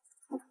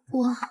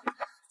我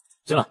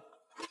进来，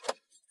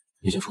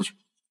你先出去。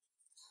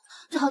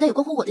这好歹也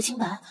关乎我的清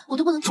白，我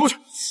都不能出去。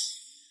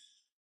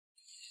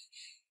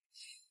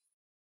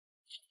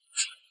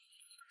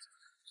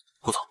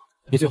顾总，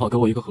你最好给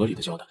我一个合理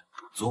的交代。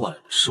昨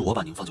晚是我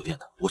把您放酒店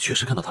的，我确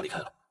实看到他离开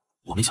了，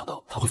我没想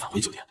到他会返回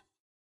酒店。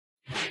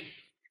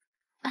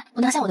哎，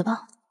我拿下我的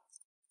包。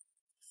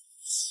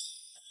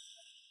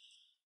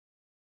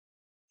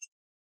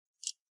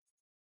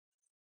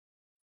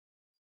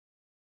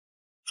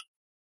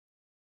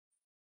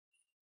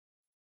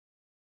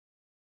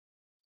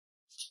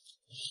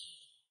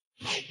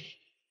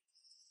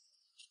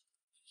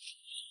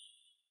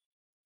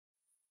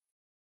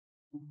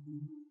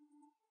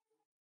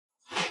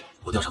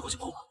我调查过监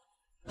控了，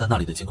但那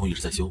里的监控一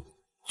直在修，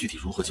具体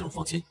如何进入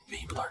房间，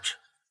原因不得而知，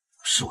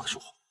是我的疏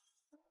忽。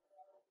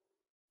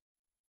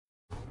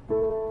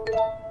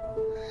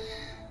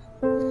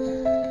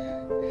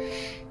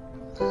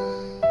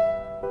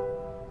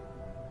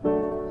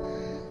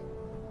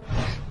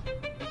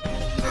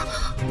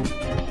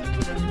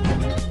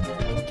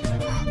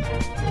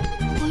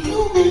我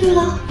又被绿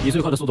了。以最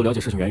快的速度了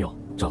解事情缘由，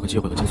找个机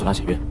会和金素拉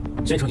协约，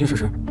先澄清事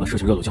实，把事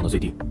情热度降到最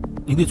低。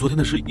您对昨天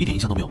的事一点印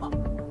象都没有吗？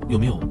有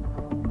没有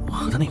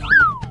和他那个？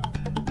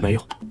没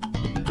有。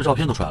这照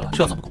片都出来了，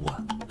这要怎么公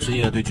关？深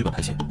夜对剧本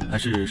排戏，还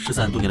是失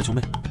散多年的兄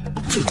妹？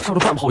这种事儿都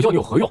办不好，要你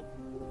有何用？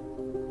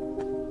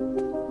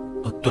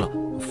对了，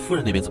夫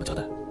人那边怎么交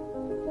代？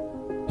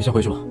你先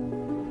回去吧。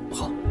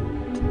好。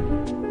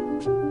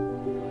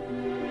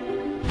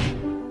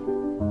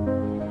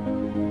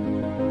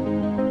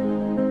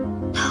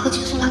他和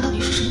金素拉到底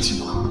是什么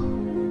情况？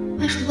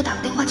为什么不打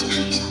个电话解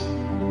释一下？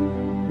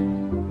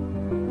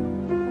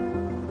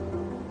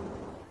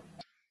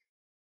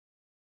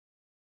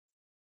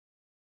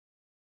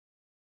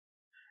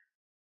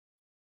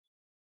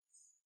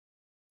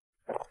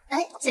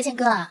哎，夏千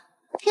哥啊，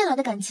骗来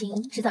的感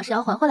情迟早是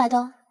要还回来的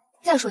哦。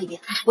再说一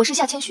遍，我是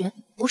夏千寻，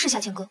不是夏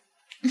千哥。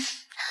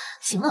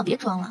行了，别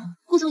装了，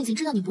顾总已经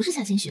知道你不是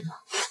夏千寻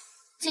了。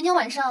前天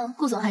晚上，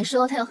顾总还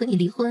说他要和你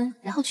离婚，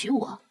然后娶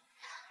我。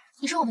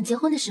你说我们结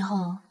婚的时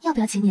候要不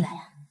要请你来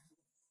呀？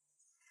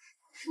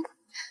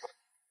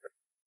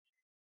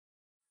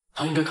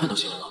他应该看到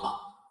新闻了吧？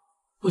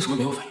为什么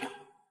没有反应？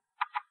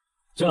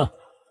进来。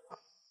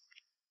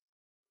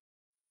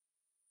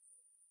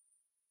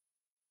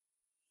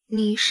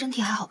你身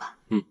体还好吧？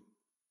嗯。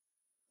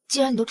既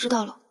然你都知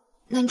道了，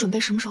那你准备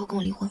什么时候跟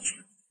我离婚？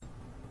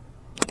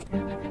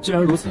既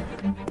然如此，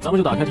咱们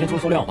就打开天窗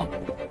说亮话。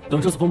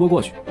等这次风波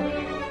过去，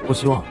我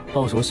希望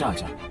到时候夏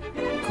家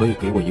可以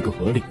给我一个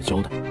合理的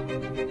交代。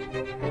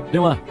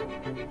另外，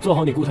做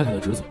好你顾太太的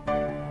职责。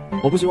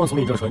我不希望从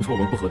你这儿传出我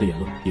们不和的言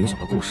论，影响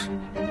到顾氏。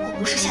我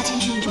不是夏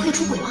千寻，你就可以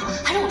出轨吗？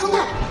还让我装大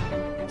胆，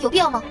有必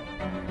要吗？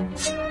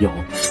有。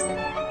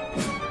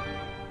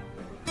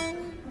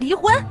离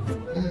婚？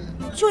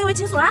就因为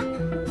金素拉？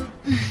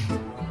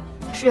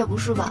是也不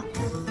是吧？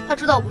他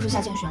知道我不是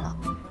夏千寻了，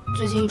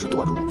最近一直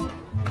躲着我，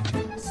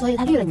所以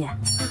他绿了你。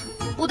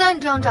不带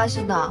你这样扎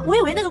心的。我以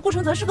为那个顾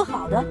承泽是个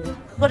好的，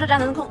合着渣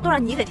男的坑都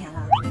让你给填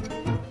了。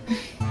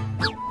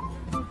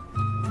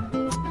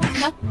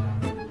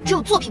只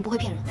有作品不会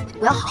骗人，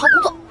我要好好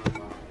工作。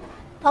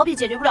逃避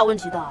解决不了问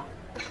题的。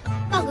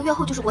半个月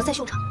后就是国赛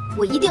秀场，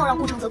我一定要让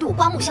顾承泽对我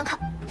刮目相看。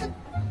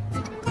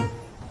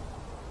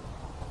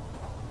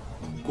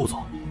顾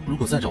总，如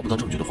果再找不到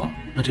证据的话，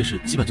那这事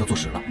基本就要坐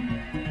实了。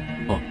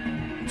哦，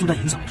就那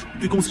影响来说，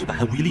对公司是百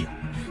害无一利啊！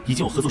已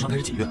经有合作商开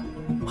始解约了，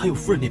还有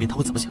夫人那边他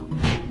会怎么想？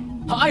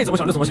他爱怎么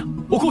想就怎么想，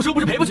我顾氏又不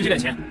是赔不起这点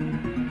钱。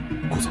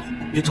顾总，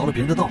别着了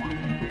别人的道啊！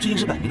这件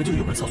事摆明了就是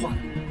有人策划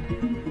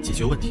的，解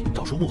决问题，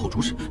找出幕后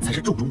主使才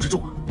是重中之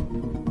重啊！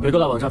给各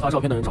大网站发照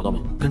片的人找到没？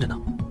跟着呢。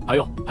还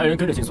有人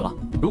跟着金丝拉，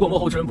如果幕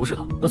后之人不是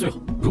他，那最好；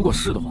如果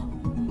是的话，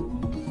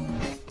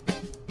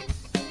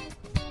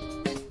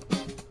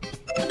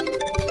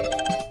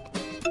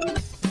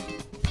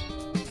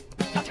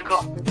夏青哥，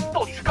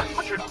到底是干什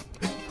么吃的？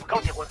我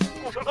刚结婚，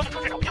顾承泽就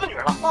出去找别的女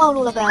人了。暴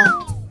露了呗，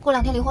过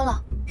2天离婚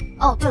了。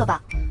哦，对了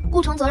吧，顾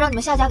承泽让你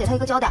们夏家给他一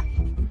个交代。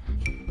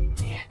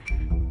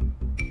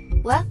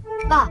喂，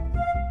爸，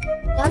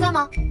你还在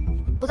吗？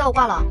不在我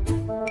挂了。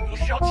你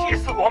是要气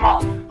死我吗？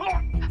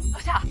老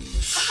夏，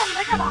你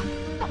没事吧？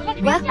怎么了？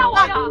你喂，别吓我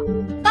呀！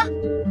爸，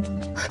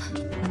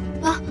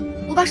妈，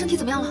我爸身体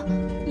怎么样了？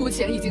目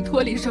前已经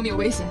脱离生命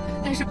危险，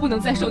但是不能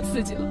再受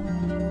刺激了。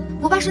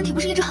我爸身体不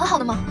是一直很好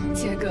的吗？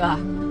千哥啊，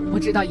我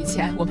知道以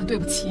前我们对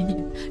不起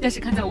你，但是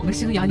看在我们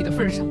生养你的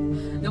份上，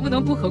能不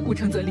能不和顾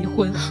承泽离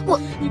婚？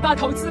你爸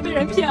投资被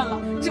人骗了，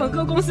整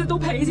个公司都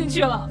赔进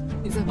去了，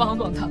你再帮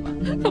帮他吧，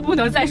他不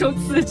能再受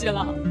刺激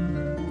了。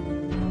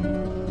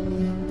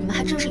你们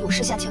还真是有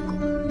事夏千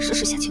哥，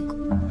是夏千哥。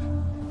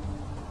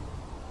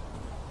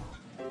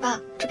爸，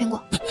吃苹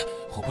果。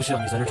我不需要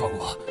你在这照顾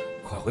我，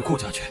快回顾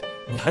家去。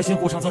你还嫌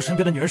顾承泽身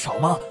边的女人少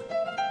吗？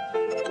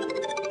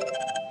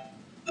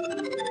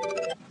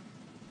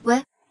喂，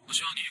我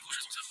需要你以顾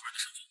氏总裁夫人的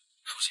身份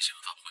出席新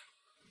闻发布会。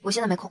我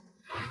现在没空。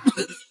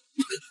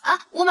啊，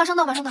我马上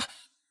到。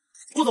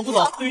顾总，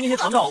对于那些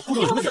长照，顾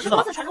总有什么解释的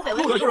吗？公司传出绯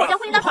闻，国家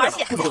婚姻大好而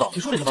谢。顾总，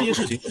你说这件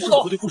事情是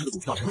否会对顾氏的股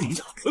票产生影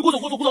响？顾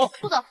总，顾总，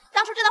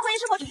当初这段婚姻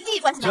是否只是利益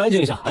关系呢？请安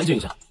静一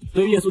下。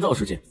对于叶素照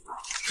事件，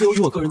是由于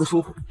我个人的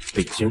疏忽，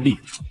被有心人利用，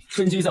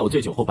趁机在我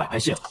醉酒后摆拍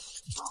陷害。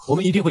我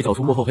们一定会找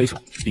出幕后黑手，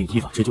并依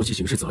法追究其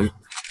刑事责任。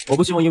我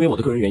不希望因为我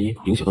的个人原因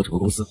影响到整个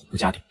公司和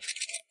家庭。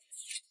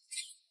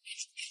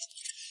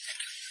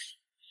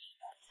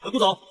顾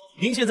总，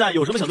您现在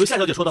有什么想对夏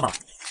小姐说的吗？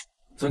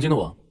曾经的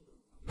我，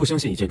不相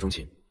信一见钟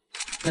情，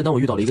但当我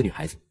遇到了一个女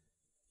孩子，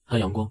她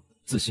阳光、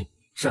自信、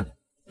善良，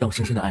让我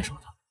深深的爱上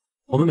了她。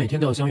我们每天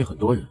都要相遇很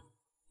多人，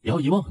也要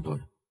遗忘很多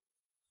人，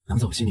能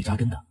在我心里扎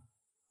根的，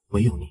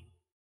唯有你。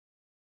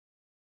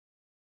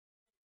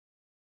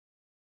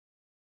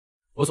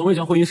我从未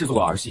将婚姻视作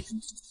过儿戏，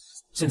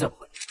现在不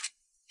会，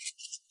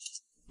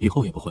以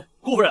后也不会。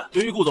顾夫人，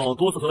对于顾总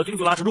多次和金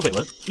素拉传出绯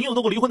闻，您有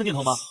动过离婚的念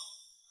头吗？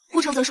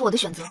顾承泽是我的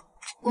选择，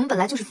我们本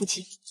来就是夫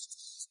妻，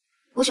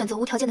我选择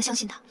无条件的相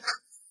信他。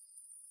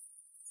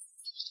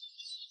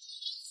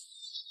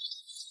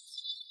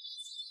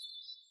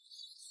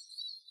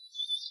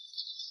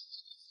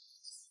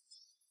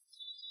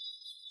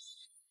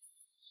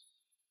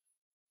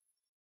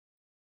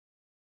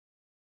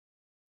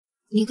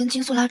你跟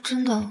金素拉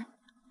真的？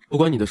不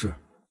关你的事。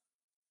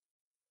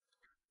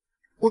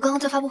我刚刚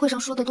在发布会上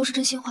说的都是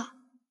真心话。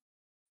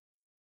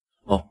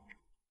哦。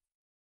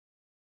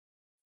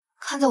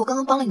看在我刚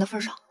刚帮了你的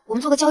份上，我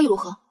们做个交易如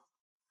何？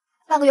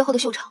半个月后的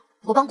秀场，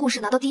我帮顾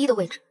氏拿到第1的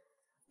位置，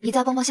你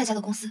再帮帮夏家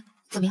的公司，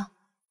怎么样？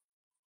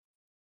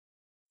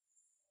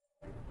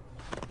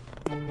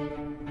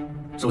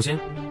首先，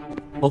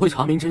我会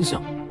查明真相，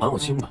还我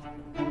清白。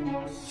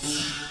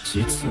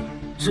其次，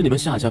是你们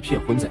夏家骗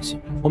婚在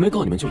先，我没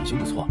告你们就已经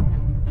不错了，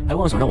还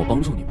妄想让我帮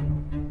助你们，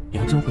你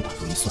还真会打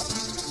如意算盘。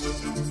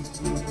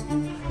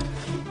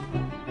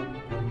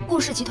顾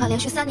氏集团连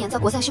续3年在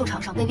国赛秀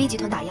场上被 V 集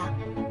团打压，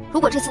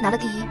如果这次拿了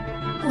第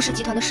1，顾氏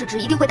集团的市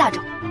值一定会大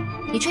涨。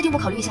你确定不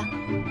考虑一下？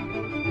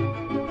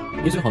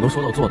你最好能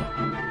说到做到。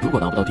如果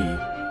拿不到第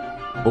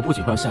1，我不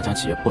仅会让夏家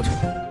企业破产，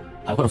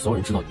还会让所有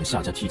人知道你们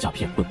夏家替价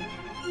骗婚。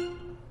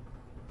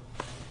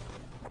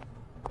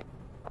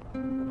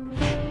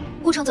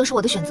顾承泽是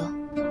我的选择，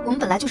我们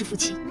本来就是夫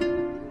妻，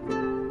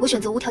我选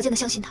择无条件的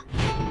相信他。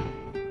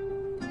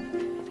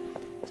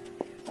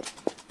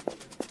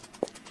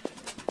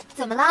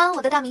怎么啦，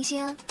我的大明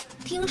星？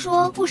听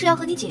说顾氏要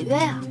和你解约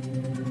呀？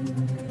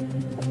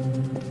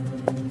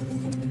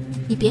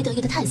你别得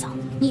意的太早，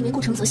你以为顾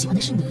承泽喜欢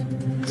的是你？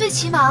最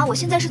起码我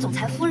现在是总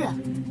裁夫人，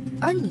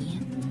而你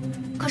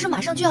可是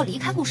马上就要离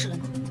开顾氏了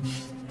呢。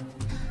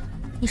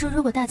你说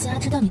如果大家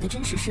知道你的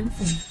真实身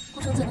份，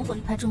顾承泽能否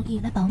力排众议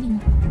来保你呢？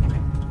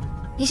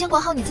你先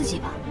管好你自己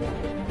吧，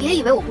别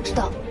以为我不知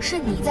道，是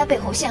你在背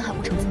后陷害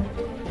顾承泽。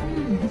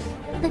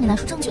那你拿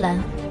出证据来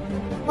啊！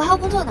我还要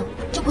工作呢，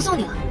就不送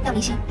你了，大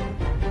明星。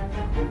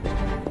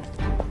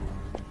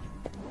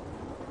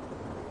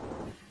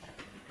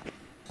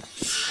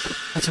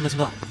哎，青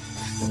哥，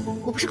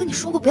我不是跟你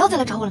说过不要再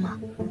来找我了吗？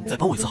再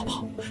帮我一次好不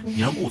好？你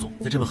让顾总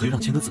在这份合约上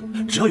签个字，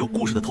只要有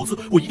故事的投资，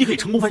我一定可以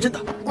成功翻身的。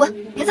滚，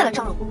别再来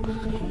招惹我！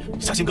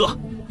夏千哥，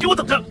给我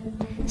等着！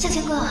夏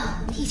千哥，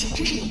你以前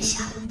真是眼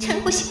瞎，竟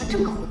然会喜欢这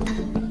么个混蛋。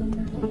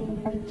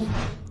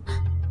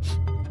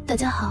大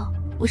家好，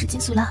我是金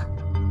素拉。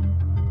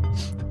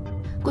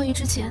关于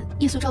之前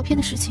夜宿照片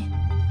的事情，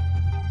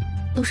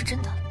都是真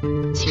的。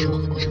其实我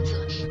和顾承泽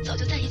早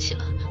就在一起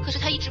了，可是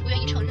他一直不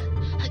愿意承认，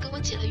还跟我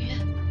解了约。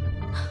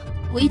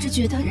我一直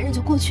觉得忍忍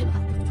就过去了，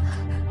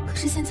可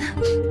是现在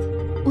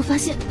我发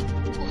现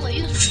我怀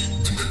孕了。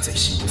真是贼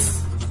心不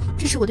死。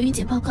这是我的孕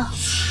检报告。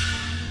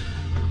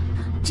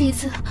这一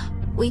次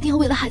我一定要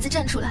为了孩子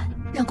站出来，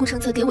让顾承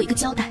泽给我一个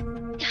交代，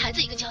给孩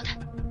子一个交代。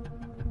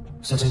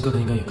夏千哥哥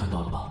应该也看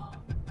到了吧？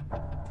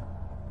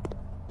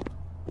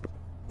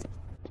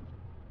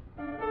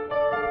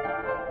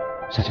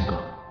夏千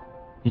哥，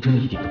你真的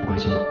一点都不关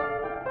心吗？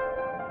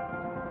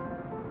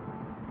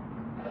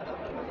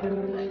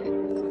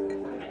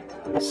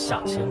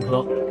夏千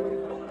哥，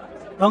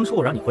当初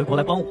我让你回国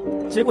来帮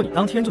我，结果你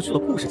当天就去了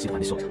顾氏集团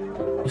的秀场。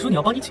你说你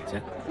要帮你姐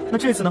姐，那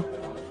这次呢？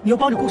你要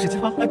帮着顾氏集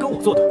团来跟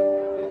我作对。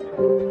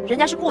人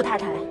家是顾太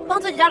太，帮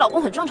自己家老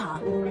公很正常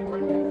啊。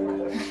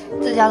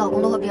自家老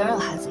公都和别人有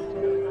孩子了，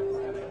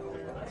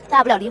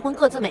大不了离婚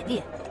各自美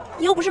丽，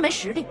你又不是没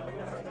实力。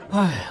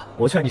哎呀，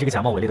我劝你这个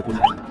假冒伪劣的顾太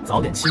太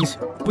早点清醒，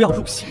不要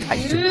入戏太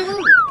深。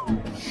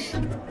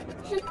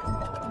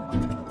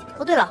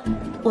哦，对了，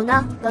我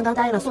呢刚刚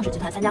答应了宋氏集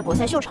团参加国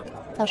赛秀场，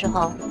到时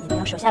候你们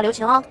要手下留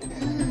情哦。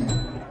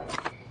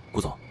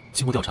顾总，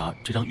经过调查，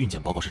这张孕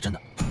检报告是真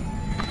的，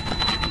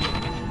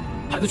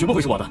孩子绝不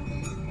会是我的。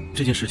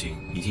这件事情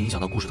已经影响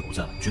到顾氏的股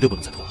价了，绝对不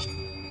能再拖了。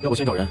要不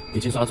先找人给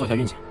金素拉做一下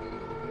孕检？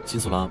金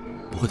素拉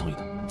不会同意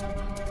的。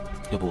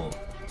要不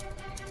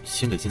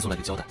先给金素拉一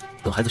个交代，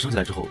等孩子生下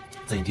来之后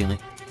再验 DNA。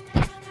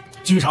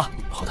继续查。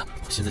好的，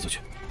我现在就去。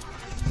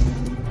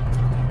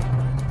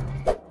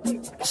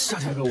夏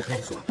天哥，我跟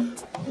你说，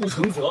顾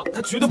承泽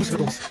他绝对不是个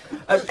东西。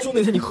哎，就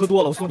那天你喝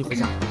多了，我送你回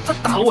家，他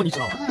打了我，你知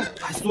道吗？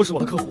还唆使我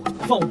的客户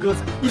放我鸽子，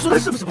你说他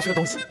是不是个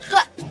东西？对，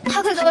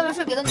他可以在外面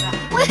睡别的女人，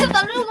我也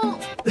反正我。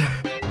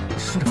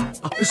说着吧，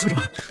啊，说着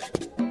吧。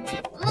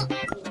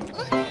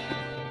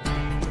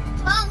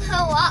放开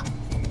我！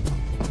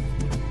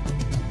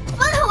放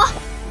开我！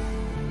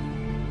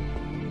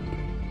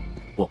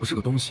我不是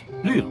个东西，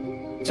绿了。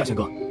夏千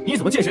哥，你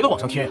怎么见谁都往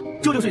上贴呀？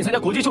这就是你参加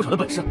国际秀场的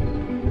本事。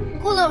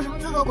顾总有什么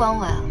资格管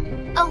我呀？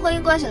按婚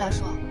姻关系来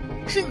说，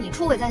是你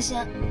出轨在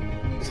先，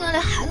现在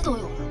连孩子都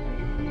有了。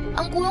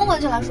按雇佣关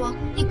系来说，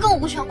你更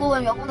无权过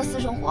问员工的私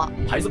生活。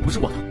孩子不是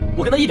我的，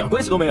我跟他一点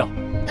关系都没有。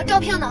那照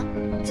片呢？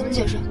怎么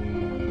解释？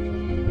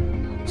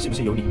信不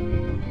信由你。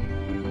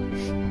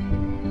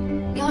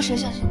你要谁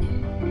相信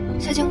你？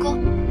夏千哥，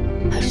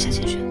还是夏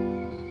千雪？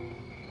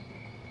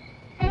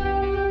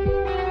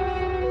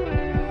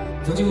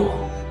曾经的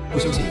我不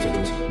相信一见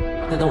钟情，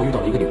但当我遇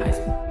到了一个女孩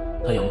子，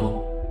她阳光、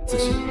自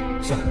信、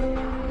善良，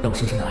让我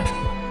深深的爱上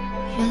了。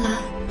原来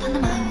她那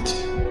么爱我姐。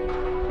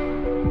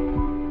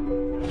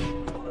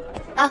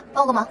啊，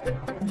帮我个忙。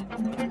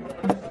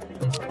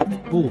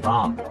不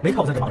吧，没看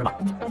我在这忙着吧？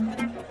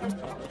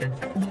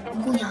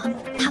姑娘，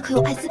她可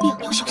有艾滋病，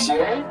你要小心。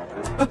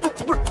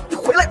不是，你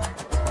回来！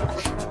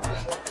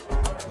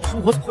你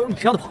说我怎么会有你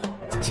这样的朋友？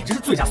简直是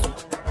最佳损友。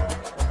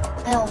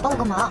哎呦，帮我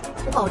个忙，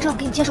我保证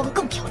给你介绍个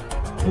更漂亮。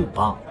不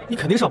帮，你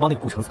肯定是要帮那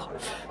个顾承泽。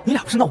你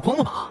俩不是闹崩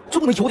了吗？就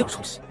不能有点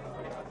出息？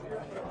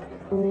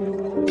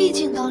毕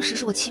竟当时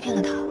是我欺骗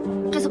了他，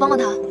这次帮帮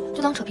他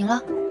就当扯平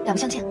了，两不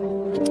相欠。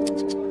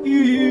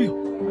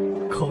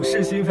哟，口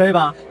是心非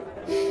吧？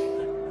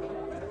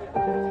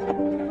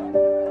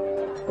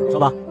说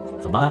吧，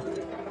怎么办啊？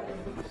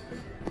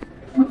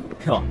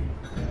哟，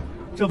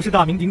这不是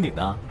大名鼎鼎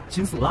的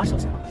金素拉小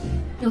姐吗？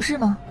有事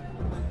吗？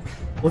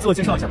我自我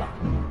介绍一下吧，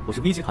我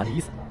是 V 集团的伊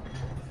森。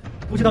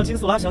不知道金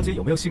素拉小姐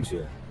有没有兴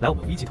趣来我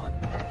们 V 集团？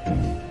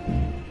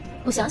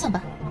我想想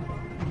吧。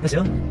那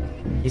行，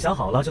你想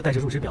好了就带着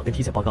入职表跟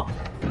体检报告，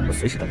我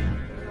随时等你。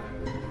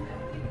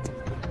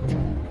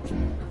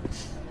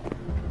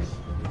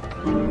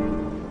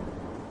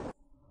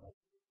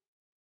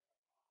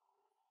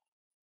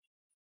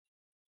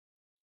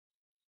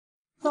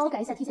帮我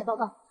改一下体检报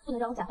告，不能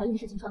让我假怀孕的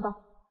事情传报。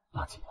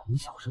大姐，你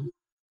小声点，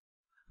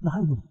哪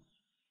有那么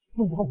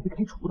弄不好我会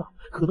开除的，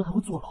可能还会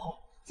坐牢。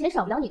钱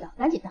少不了你的，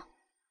赶紧的。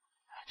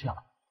这样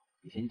吧，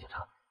你先去检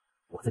查，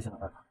我再想想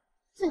办法。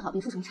最好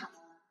别出什么岔子。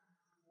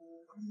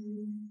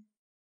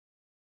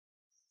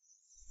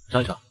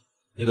张医生，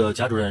那个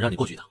贾主任让你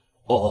过去一趟。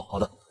哦，好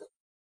的。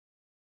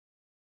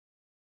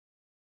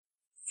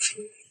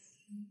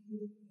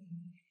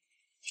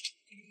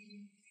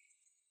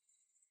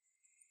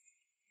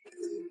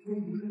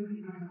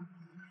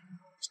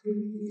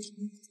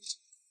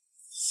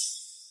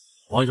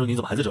王医生，你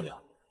怎么还在这里啊？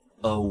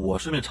我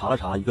顺便查了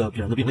查一个病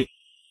人的病历。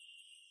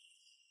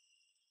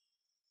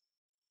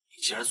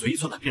你竟然随意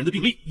篡改病人的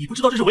病历，你不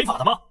知道这是违法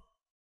的吗？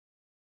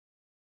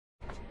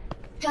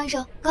张医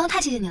生，刚刚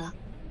太谢谢你了。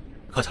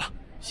客气了，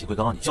幸亏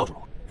刚刚你叫住了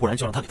我，不然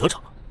就让他给得逞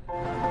了。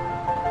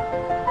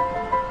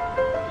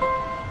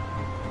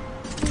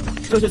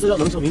这些资料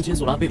能证明金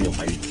素拉并没有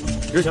怀孕。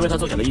之前为她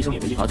做检的医生也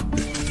被依法处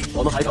置。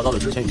我们还找到了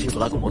之前与金素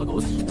拉共谋的狗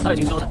仔，他已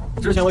经交代，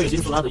之前我与金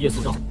素拉的夜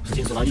宿照是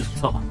金素拉一手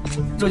策划。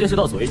这件事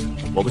到此为止，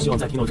我不希望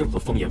再听到任何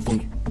风言风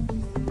语。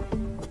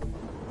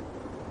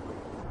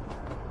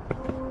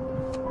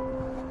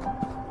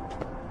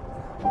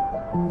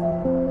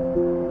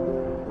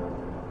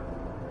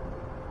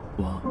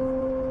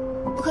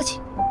我不客气。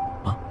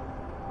啊？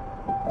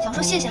想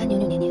说谢谢还扭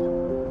扭捏捏的。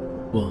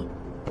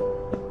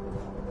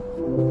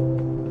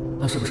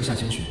那是不是夏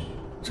千雪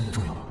真的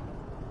重要吗？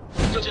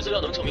这些资料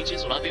能证明金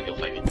素拉并没有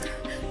怀孕。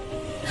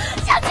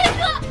夏千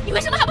哥，你为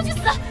什么还不去死？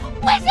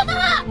为什么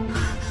啊？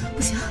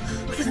不行，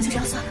不能就这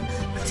样算了，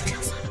不能就这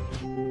样算了。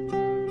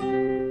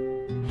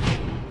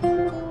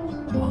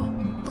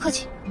不客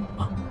气。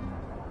啊？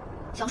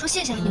想说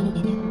谢谢还扭扭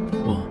捏捏的。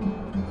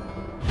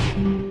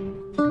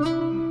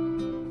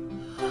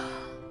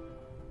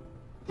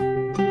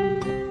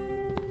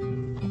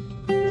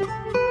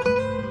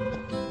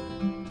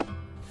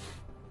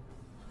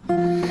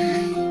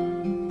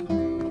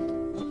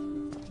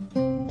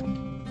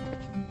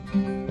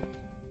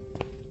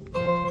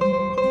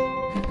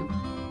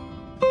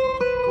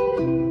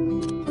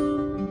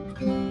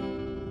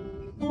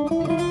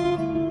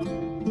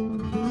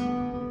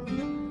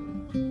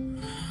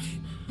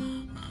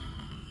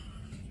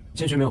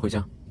千雪没有回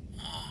家，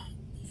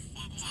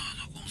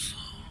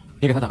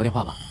你给他打个电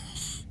话吧。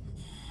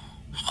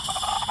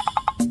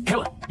凯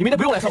文，你明天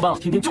不用来上班了，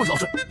天天就知道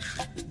睡。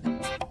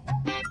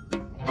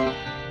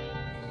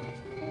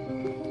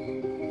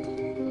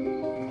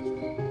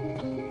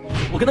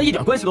我跟他一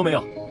点关系都没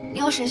有。你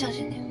要谁相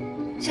信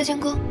你？夏千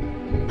哥，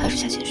还是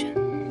夏千雪？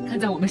看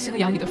在我们生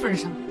养你的份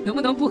上，能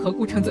不能不和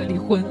顾承泽离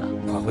婚啊？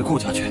快回顾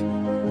家去！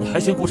你还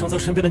嫌顾承泽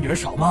身边的女人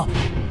少吗？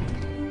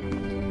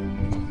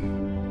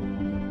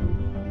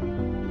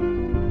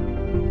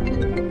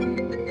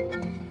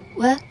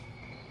喂，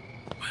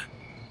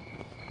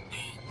你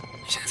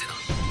现在在哪？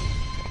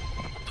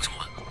都这么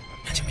晚了，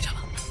赶紧回家吧。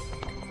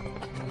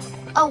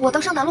啊，我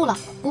到上南路了，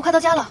我快到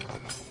家了。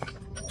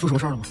出什么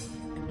事儿了吗？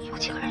有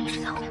几个人一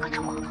直在后面跟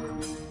着我。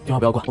电话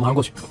不要挂，我马上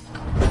过去。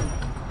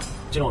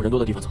尽往人多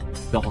的地方走，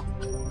不要慌，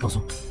放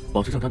松，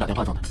保持正常打电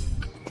话状态。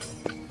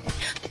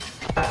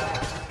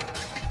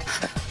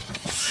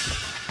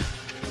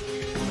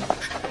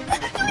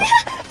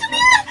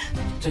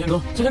救命！救命！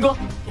夏天哥，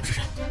你们是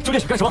谁？究竟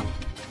想干什么？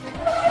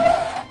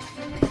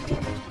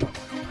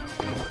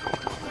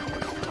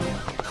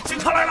警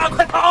察来了，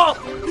快跑！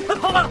快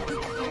跑吧！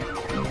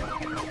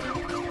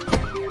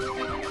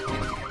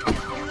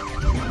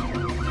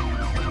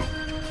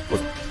不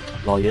走，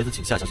老爷子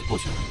请夏小姐过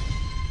去。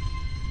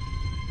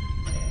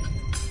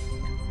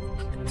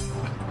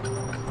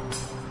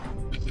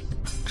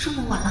这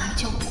么晚了还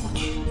叫我过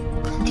去，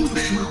肯定不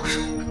是什么好事。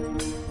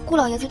顾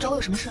老爷子找我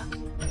有什么事？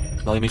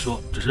老爷没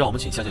说，只是让我们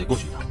请夏小姐过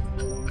去一趟。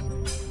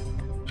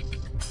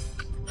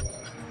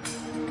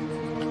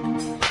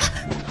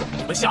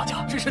你们夏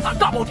家真是胆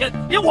大包天，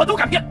连我都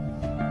敢骗！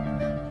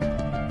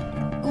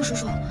顾叔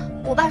叔，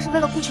我爸是为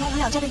了顾全我们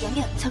两家的颜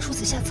面才出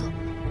此下策，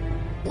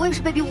我也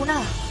是被逼无奈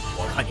啊。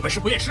我看你们是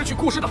不愿失去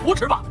顾氏的扶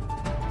持吧？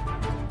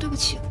对不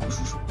起，顾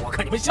叔叔。我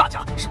看你们夏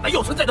家是没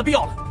有存在的必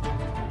要了。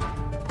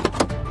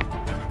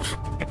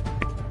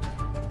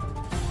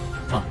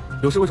啊，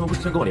有事为什么不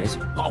事先跟我联系？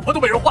老婆都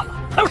被人换了，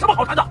还有什么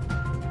好谈的？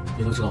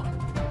你都知道了，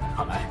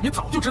看来你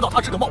早就知道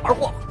他是个冒牌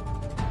货了。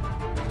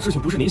事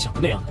情不是你想的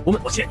那样的。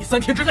我限你3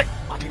天之内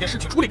把这件事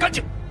情处理干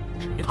净。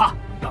至于他，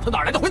让他哪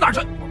儿来的回哪儿去。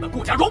我们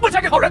顾家容不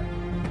下这号人。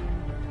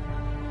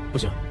不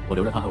行，我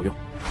留着他还有用。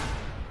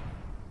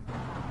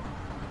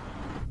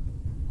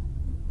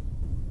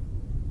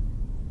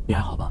你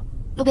还好吧？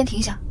路边停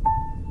一下，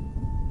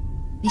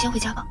你先回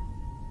家吧，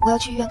我要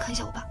去医院看一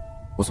下我爸。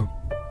我送你。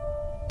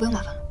不用麻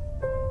烦了。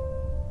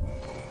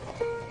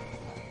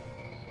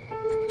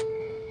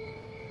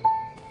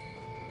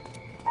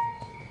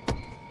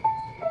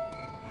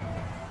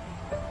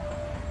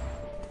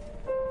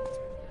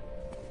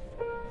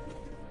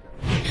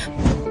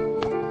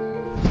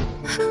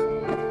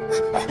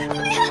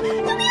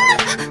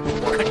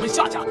我看你们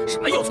夏家是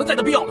没有存在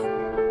的必要了。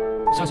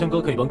夏千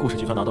哥可以帮顾氏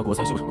集团拿到国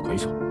赛秀场的魁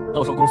首，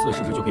到时候公司的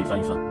市值就可以翻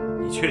一番。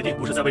你确定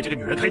不是在为这个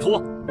女人开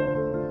脱？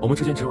我们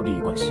之间只有利益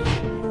关系。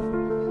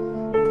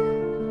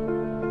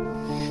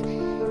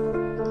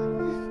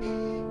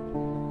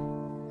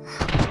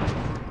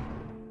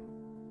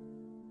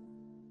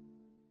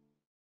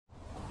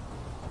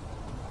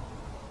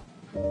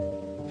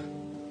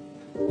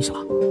你醒了？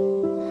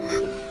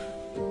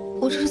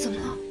我这是怎么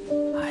了？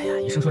哎呀，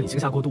医生说你惊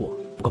吓过度，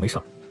不过没事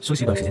儿，休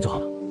息一段时间就好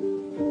了。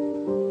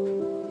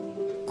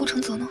顾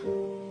承泽呢？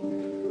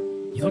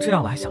你都这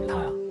样了还想着他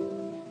呀？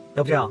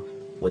要不这样，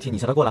我替你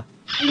叫他过来。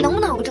你能不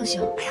能有个正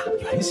形？哎呀，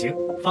圆形、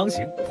方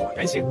形、椭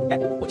圆形，哎，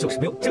我就是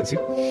没有正形。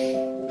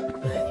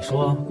哎，你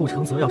说顾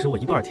承泽要是我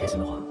一半贴心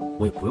的话，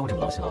我也不用这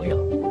么劳心劳力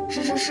了。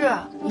是，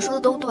你说的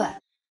都对。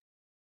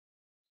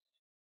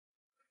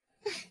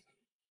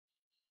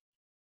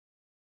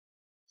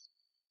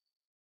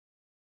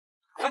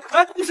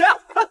哎，你谁啊？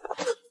哎，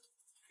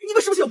你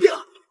们是不是有病啊？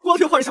光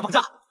天化日下绑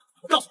架！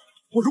我告诉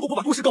你，我如果不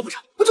把公司搞破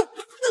产，我就……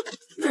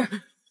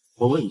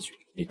我问一句，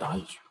你答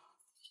一句。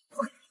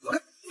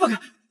放开！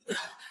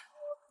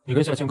你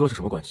跟夏千哥是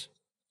什么关系？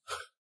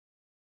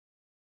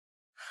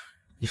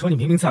你说你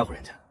明明在乎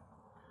人家，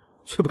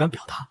却不敢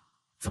表达，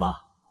怎么？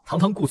堂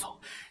堂顾总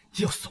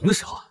也有怂的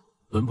时候啊？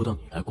轮不到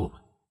你来过问。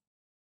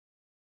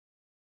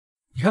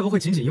你该不会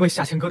仅仅因为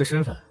夏千哥的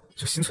身份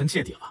就心存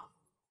芥蒂了吧？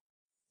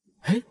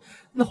哎，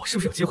那我是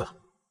不是有机会了？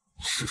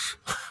试试。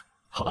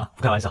好了，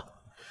不开玩笑。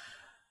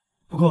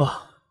不过，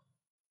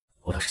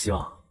我倒是希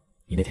望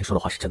你那天说的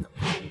话是真的。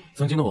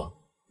曾经的我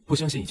不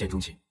相信一见钟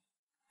情，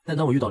但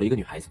当我遇到了一个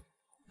女孩子，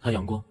她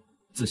阳光、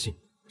自信、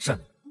善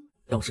良，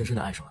让我深深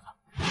的爱上了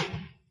她。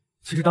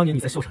其实当年你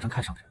在秀场上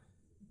看上的人，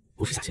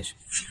不是夏千寻。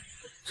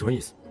什么意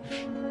思？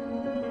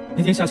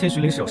那天夏千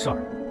寻临时有事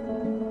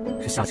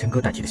儿，是夏千哥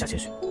代替的夏千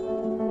寻。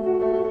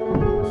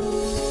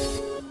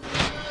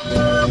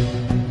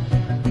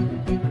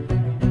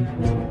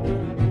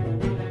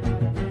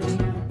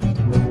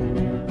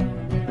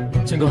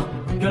千哥，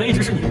原来一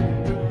直是你，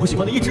我喜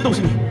欢的一直都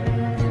是你。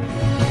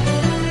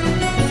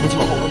从今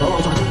往后，我牢牢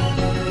抓住你，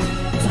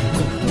再也不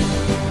分开。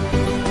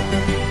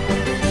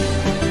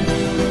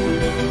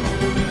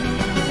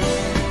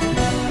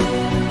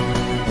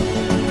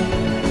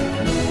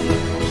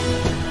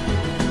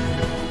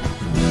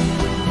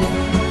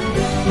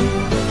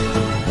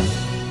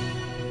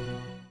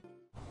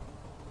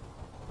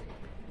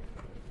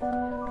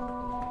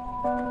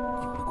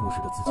有了顾氏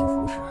的资金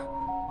扶持，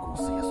公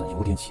司也算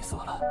有点起色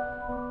了。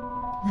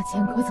那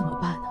千哥怎么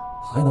办呢？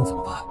还能怎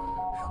么办？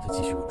让他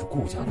继续稳住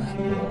顾家呗。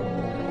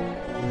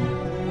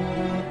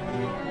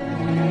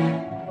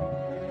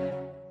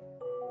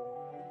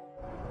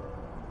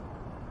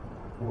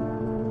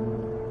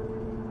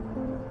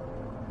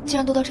既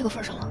然都到这个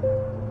份上了，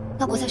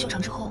那国赛秀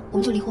场之后，我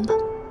们就离婚吧，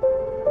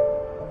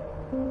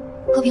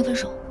和平分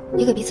手，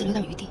也给彼此留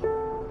点余地。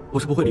我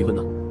是不会离婚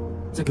的，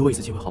再给我一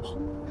次机会好不好？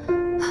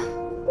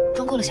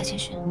装够了夏千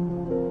寻，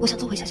我想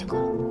做回夏千哥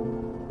了。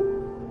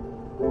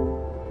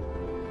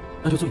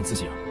那就做你自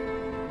己啊。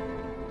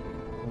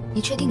你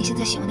确定你现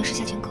在喜欢的是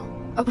夏千哥，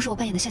而不是我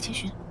扮演的夏千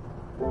寻？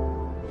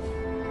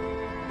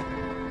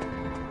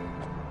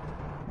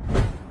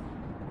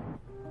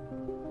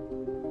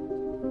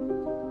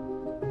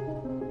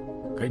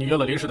给你约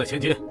了临时的千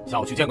金，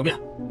下午去见个面。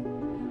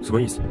什么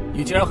意思？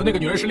你既然和那个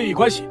女人是利益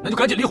关系，那就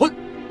赶紧离婚。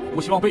我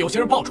不希望被有些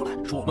人爆出来，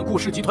说我们顾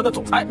氏集团的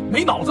总裁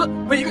没脑子，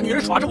被一个女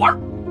人耍着玩。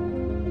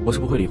我是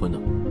不会离婚的。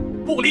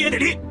不离也得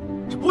离，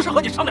这不是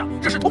和你商量，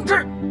这是通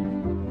知。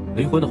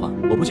离婚的话，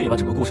我不介意把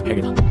整个故事赔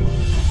给他。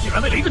竟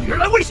然为了一个女人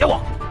来威胁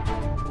我！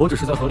我只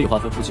是在合理划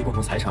分夫妻共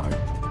同财产而已。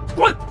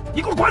滚！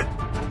你给我滚！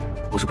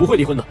我是不会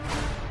离婚的。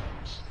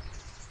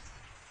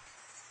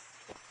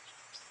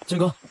千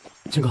哥，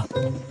千哥，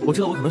我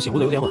知道我可能醒悟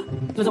的有点晚，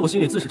但在我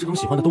心里自始至终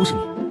喜欢的都是你。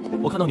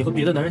我看到你和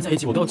别的男人在一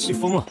起，我都要气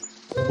疯了。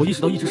我意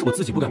识到一直是我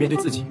自己不敢面对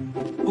自己，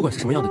不管是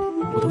什么样的你，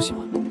我都喜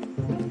欢。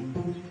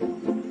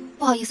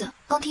不好意思，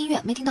刚听音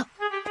乐没听到。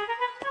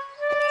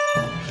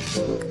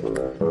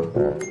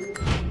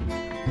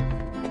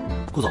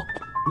顾总，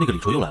那个李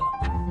卓又来了，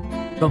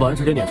让保安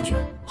直接撵出去。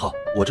好，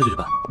我这就去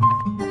办。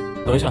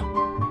等一下，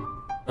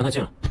让他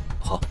进来。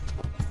好。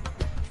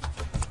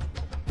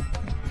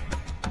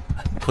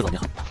顾总你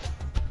好，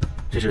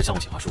这是项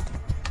目企划书。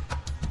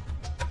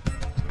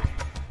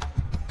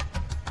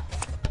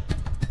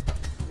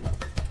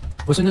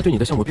我现在对你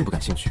的项目并不感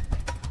兴趣。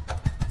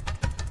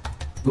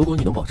如果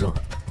你能保证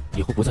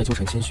以后不再纠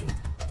缠千寻，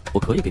我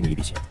可以给你一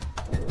笔钱。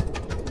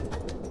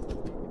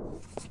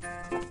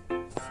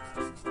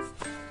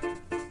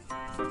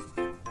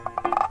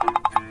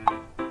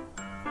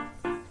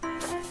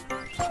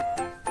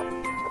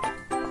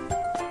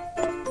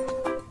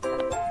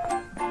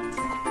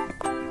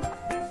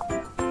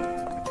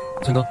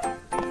千哥，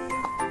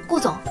顾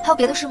总，还有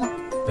别的事吗？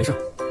没事，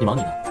你忙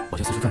你的，我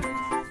先四处转转。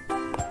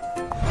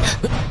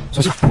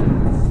小心！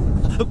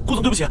顾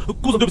总对不起，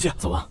顾总对不起，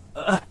走吧。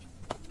哎，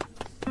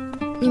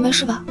你没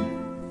事吧？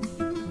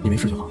你没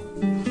事就好。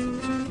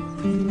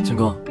千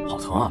哥，好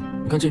疼啊！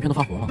你看这一片都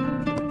发红了。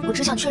我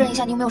只想确认一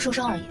下你有没有受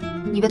伤而已，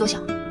你别多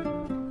想。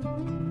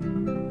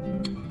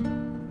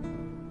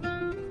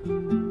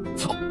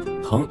操，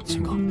疼，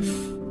千哥。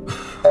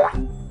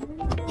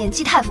演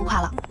技太浮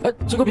夸了。哎，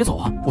千哥别走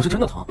啊，我是真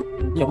的疼，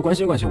你也不关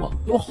心关心我，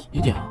对我好一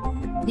点啊。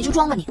你就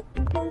装吧你。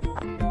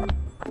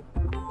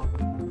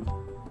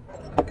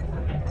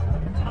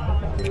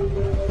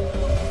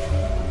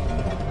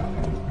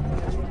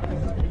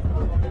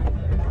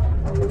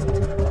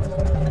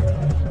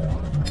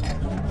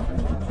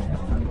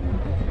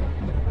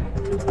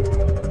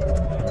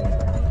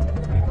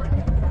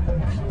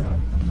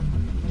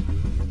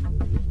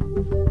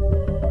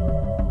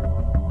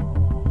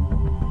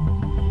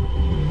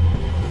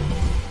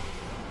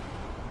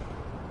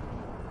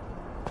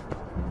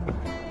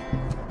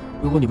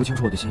如果你不清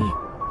楚我的心意，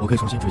我可以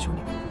重新追求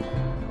你。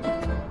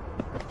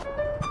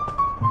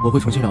我会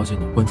重新了解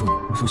你，关注你，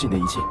熟悉你的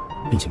一切，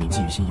并且铭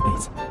记于心一辈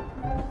子。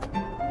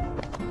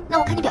那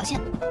我看你表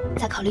现，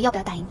再考虑要不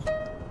要答应你。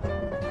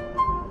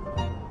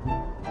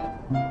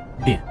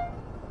变。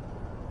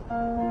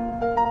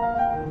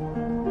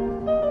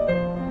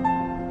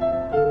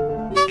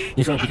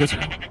你是让 PK 起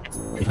来了？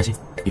你放心，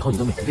以后你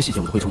的每一个细节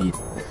我都会注意的。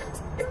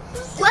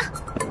滚！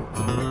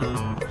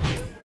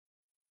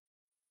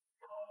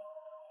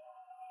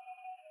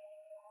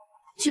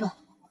去吧，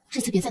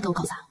这次别再给我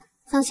搞砸。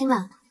放心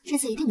吧，这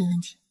次一定没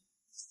问题。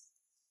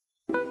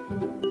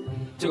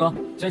靖哥，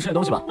先吃点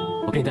东西吧，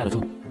我给你带了粥。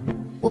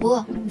我不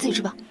饿，你自己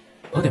吃吧。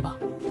喝点吧。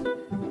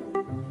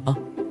啊，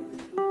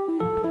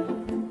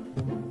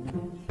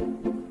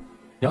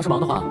你要是忙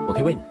的话，我可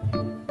以喂你。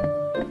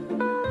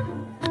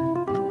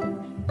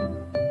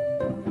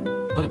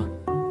喝点吧，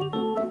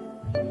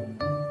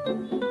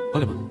喝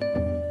点吧。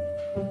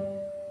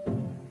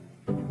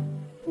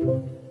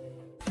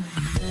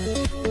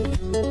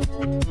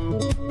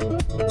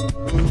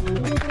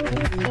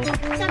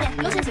下面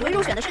有请几位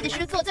入选的设计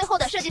师做最后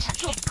的设计阐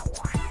述。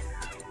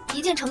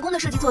一件成功的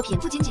设计作品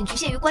不仅仅局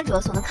限于观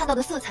者所能看到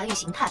的色彩与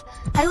形态，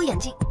还有眼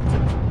睛。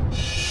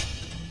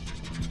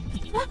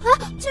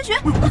千寻，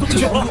千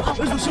寻，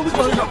什么情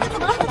况？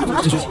怎么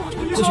了？千寻，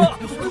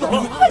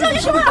快叫医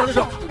生啊！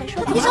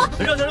医生，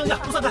让下，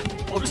不散开，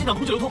保持现场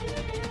空气流通。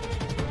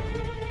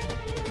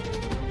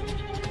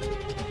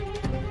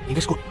应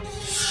该是过敏。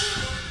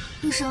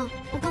医生，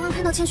我刚刚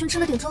看到千寻吃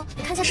了点粥，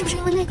你看一下是不是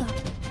因为那个？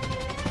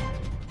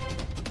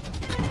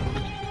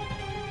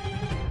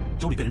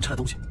粥里被人掺了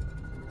东西，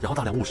然后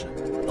大量误食，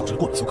导致了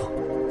过敏休克。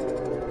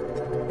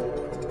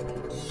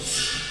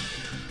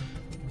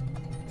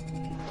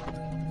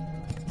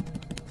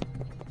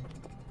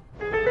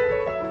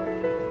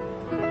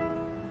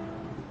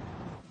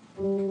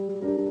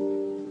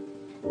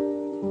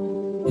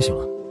你醒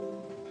了？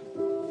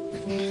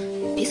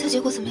比赛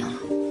结果怎么样了？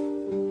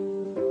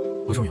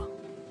不重要，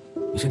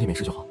你身体没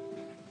事就好。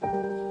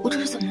我这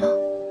是怎么了？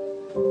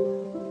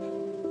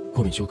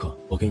过敏休克，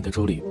我给你的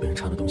粥里被人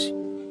掺了东西，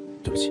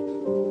对不起。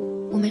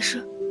我没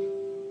事。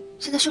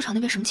现在秀场那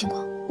边什么情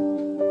况？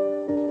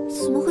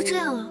怎么会这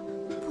样啊？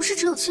不是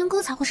只有千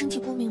哥才会身体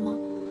过敏吗？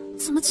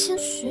怎么千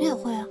寻也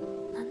会啊？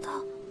难道？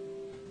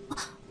啊，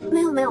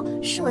没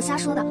有，是我瞎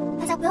说的，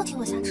大家不要听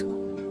我瞎扯。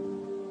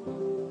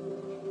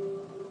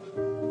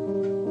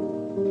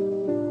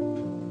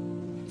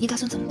你打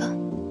算怎么办？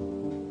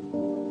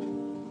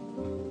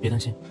别担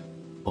心，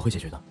我会解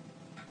决的。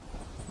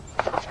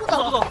不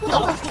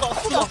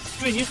走！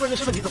对您夫人的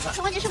身份你怎么看？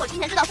请问您是否之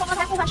前知道双胞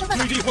胎互换身份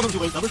的？对于这一荒唐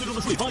行为，咱们最终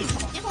的处理方案有什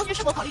么？您后续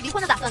是否考虑离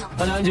婚的打算呢？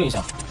大家安静一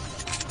下。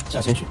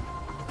夏千寻，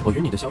我与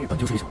你的相遇本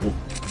就是一场误会，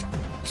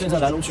现在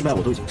来龙去脉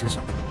我都已经知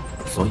晓，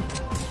所以，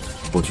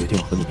我决定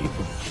要和你离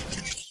婚。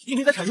你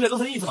可以再阐述一下刚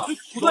才的意思吗？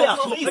不对呀，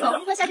什么意思？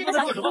您和夏千哥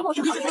小姐离婚后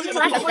是考虑辛苦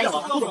拉扯在一起。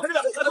关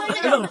于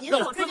这个，您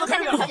是否追究夏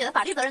千哥小姐的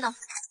法律责任呢？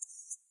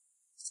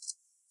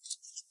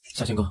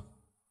夏千哥，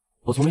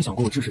我从没想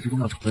过我至始至终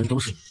要找的人都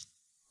是你，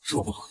是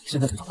我不好，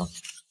现在才找到你，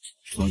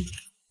所以，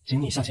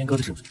请你夏千哥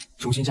的指纹，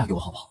重新嫁给我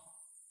好不好？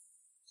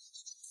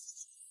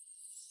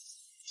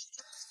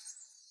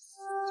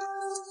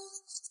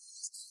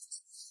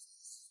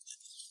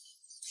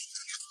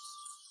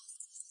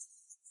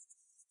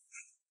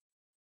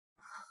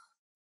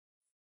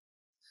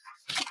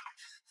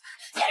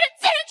贱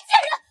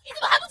人！你怎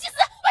么还不去死？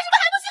为什么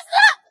还不去死？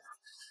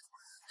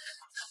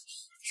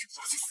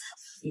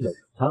这个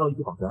查到一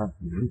起绑架案，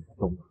你们也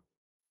懂吗？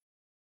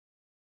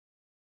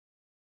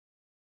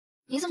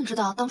你怎么知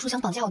道当初想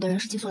绑架我的人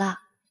是金素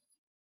拉？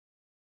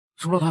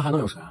除了他还能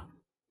有谁啊？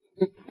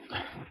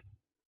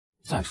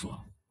再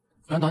说，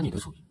敢打你的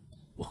主意，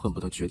我恨不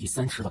得掘地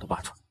3尺把他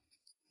挖出来。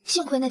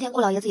幸亏那天顾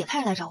老爷子也派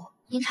人来找我，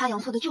阴差阳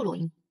错的救了我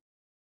一命。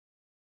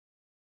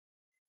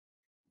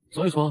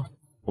所以说，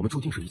我们注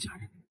定是一家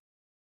人。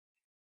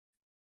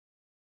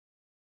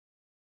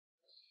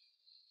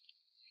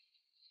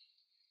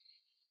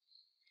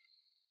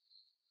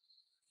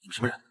你们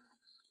什么人？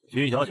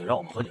徐小姐让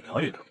我们和你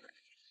聊一聊。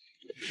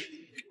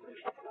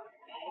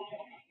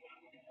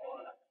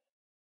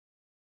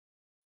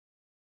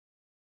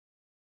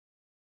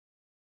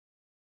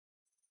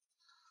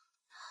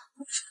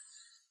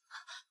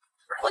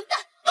混蛋！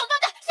王八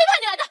蛋！谁派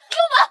你来的？给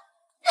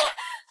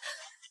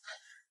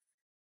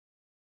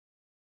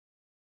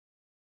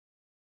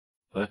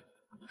我喂，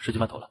事情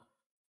办妥了，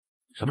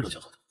什么时候交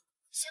错的？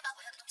先把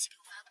我要的东西给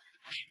我发过来。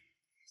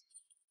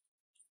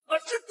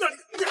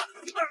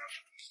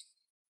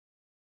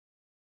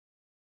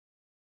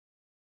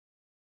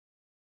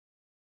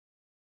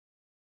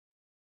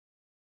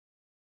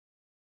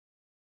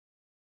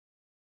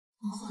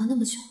我活了那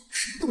么久，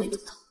什么都没得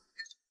到。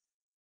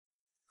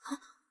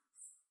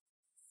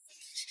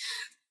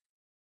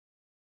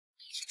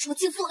说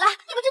金素拉，你们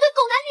这对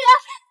狗男女！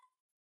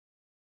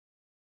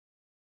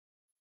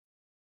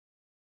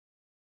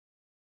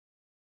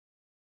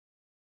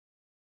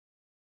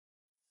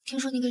听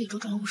说你给李卓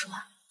转了50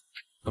万，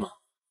干嘛？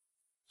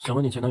想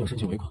问你前男友申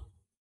请尾款？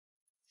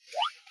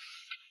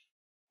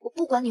我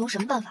不管你用什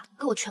么办法，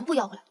给我全部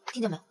要回来，听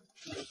见没有？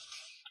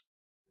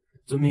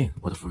遵命，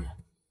我的夫人。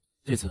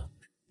这次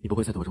你不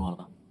会再躲着我了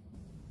吧？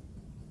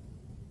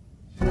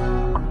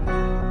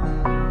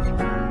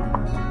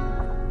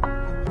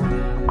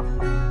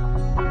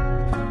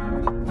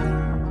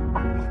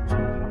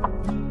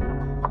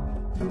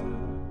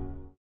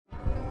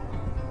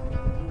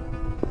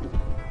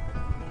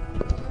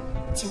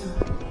千哥，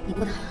你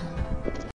过得还好吗？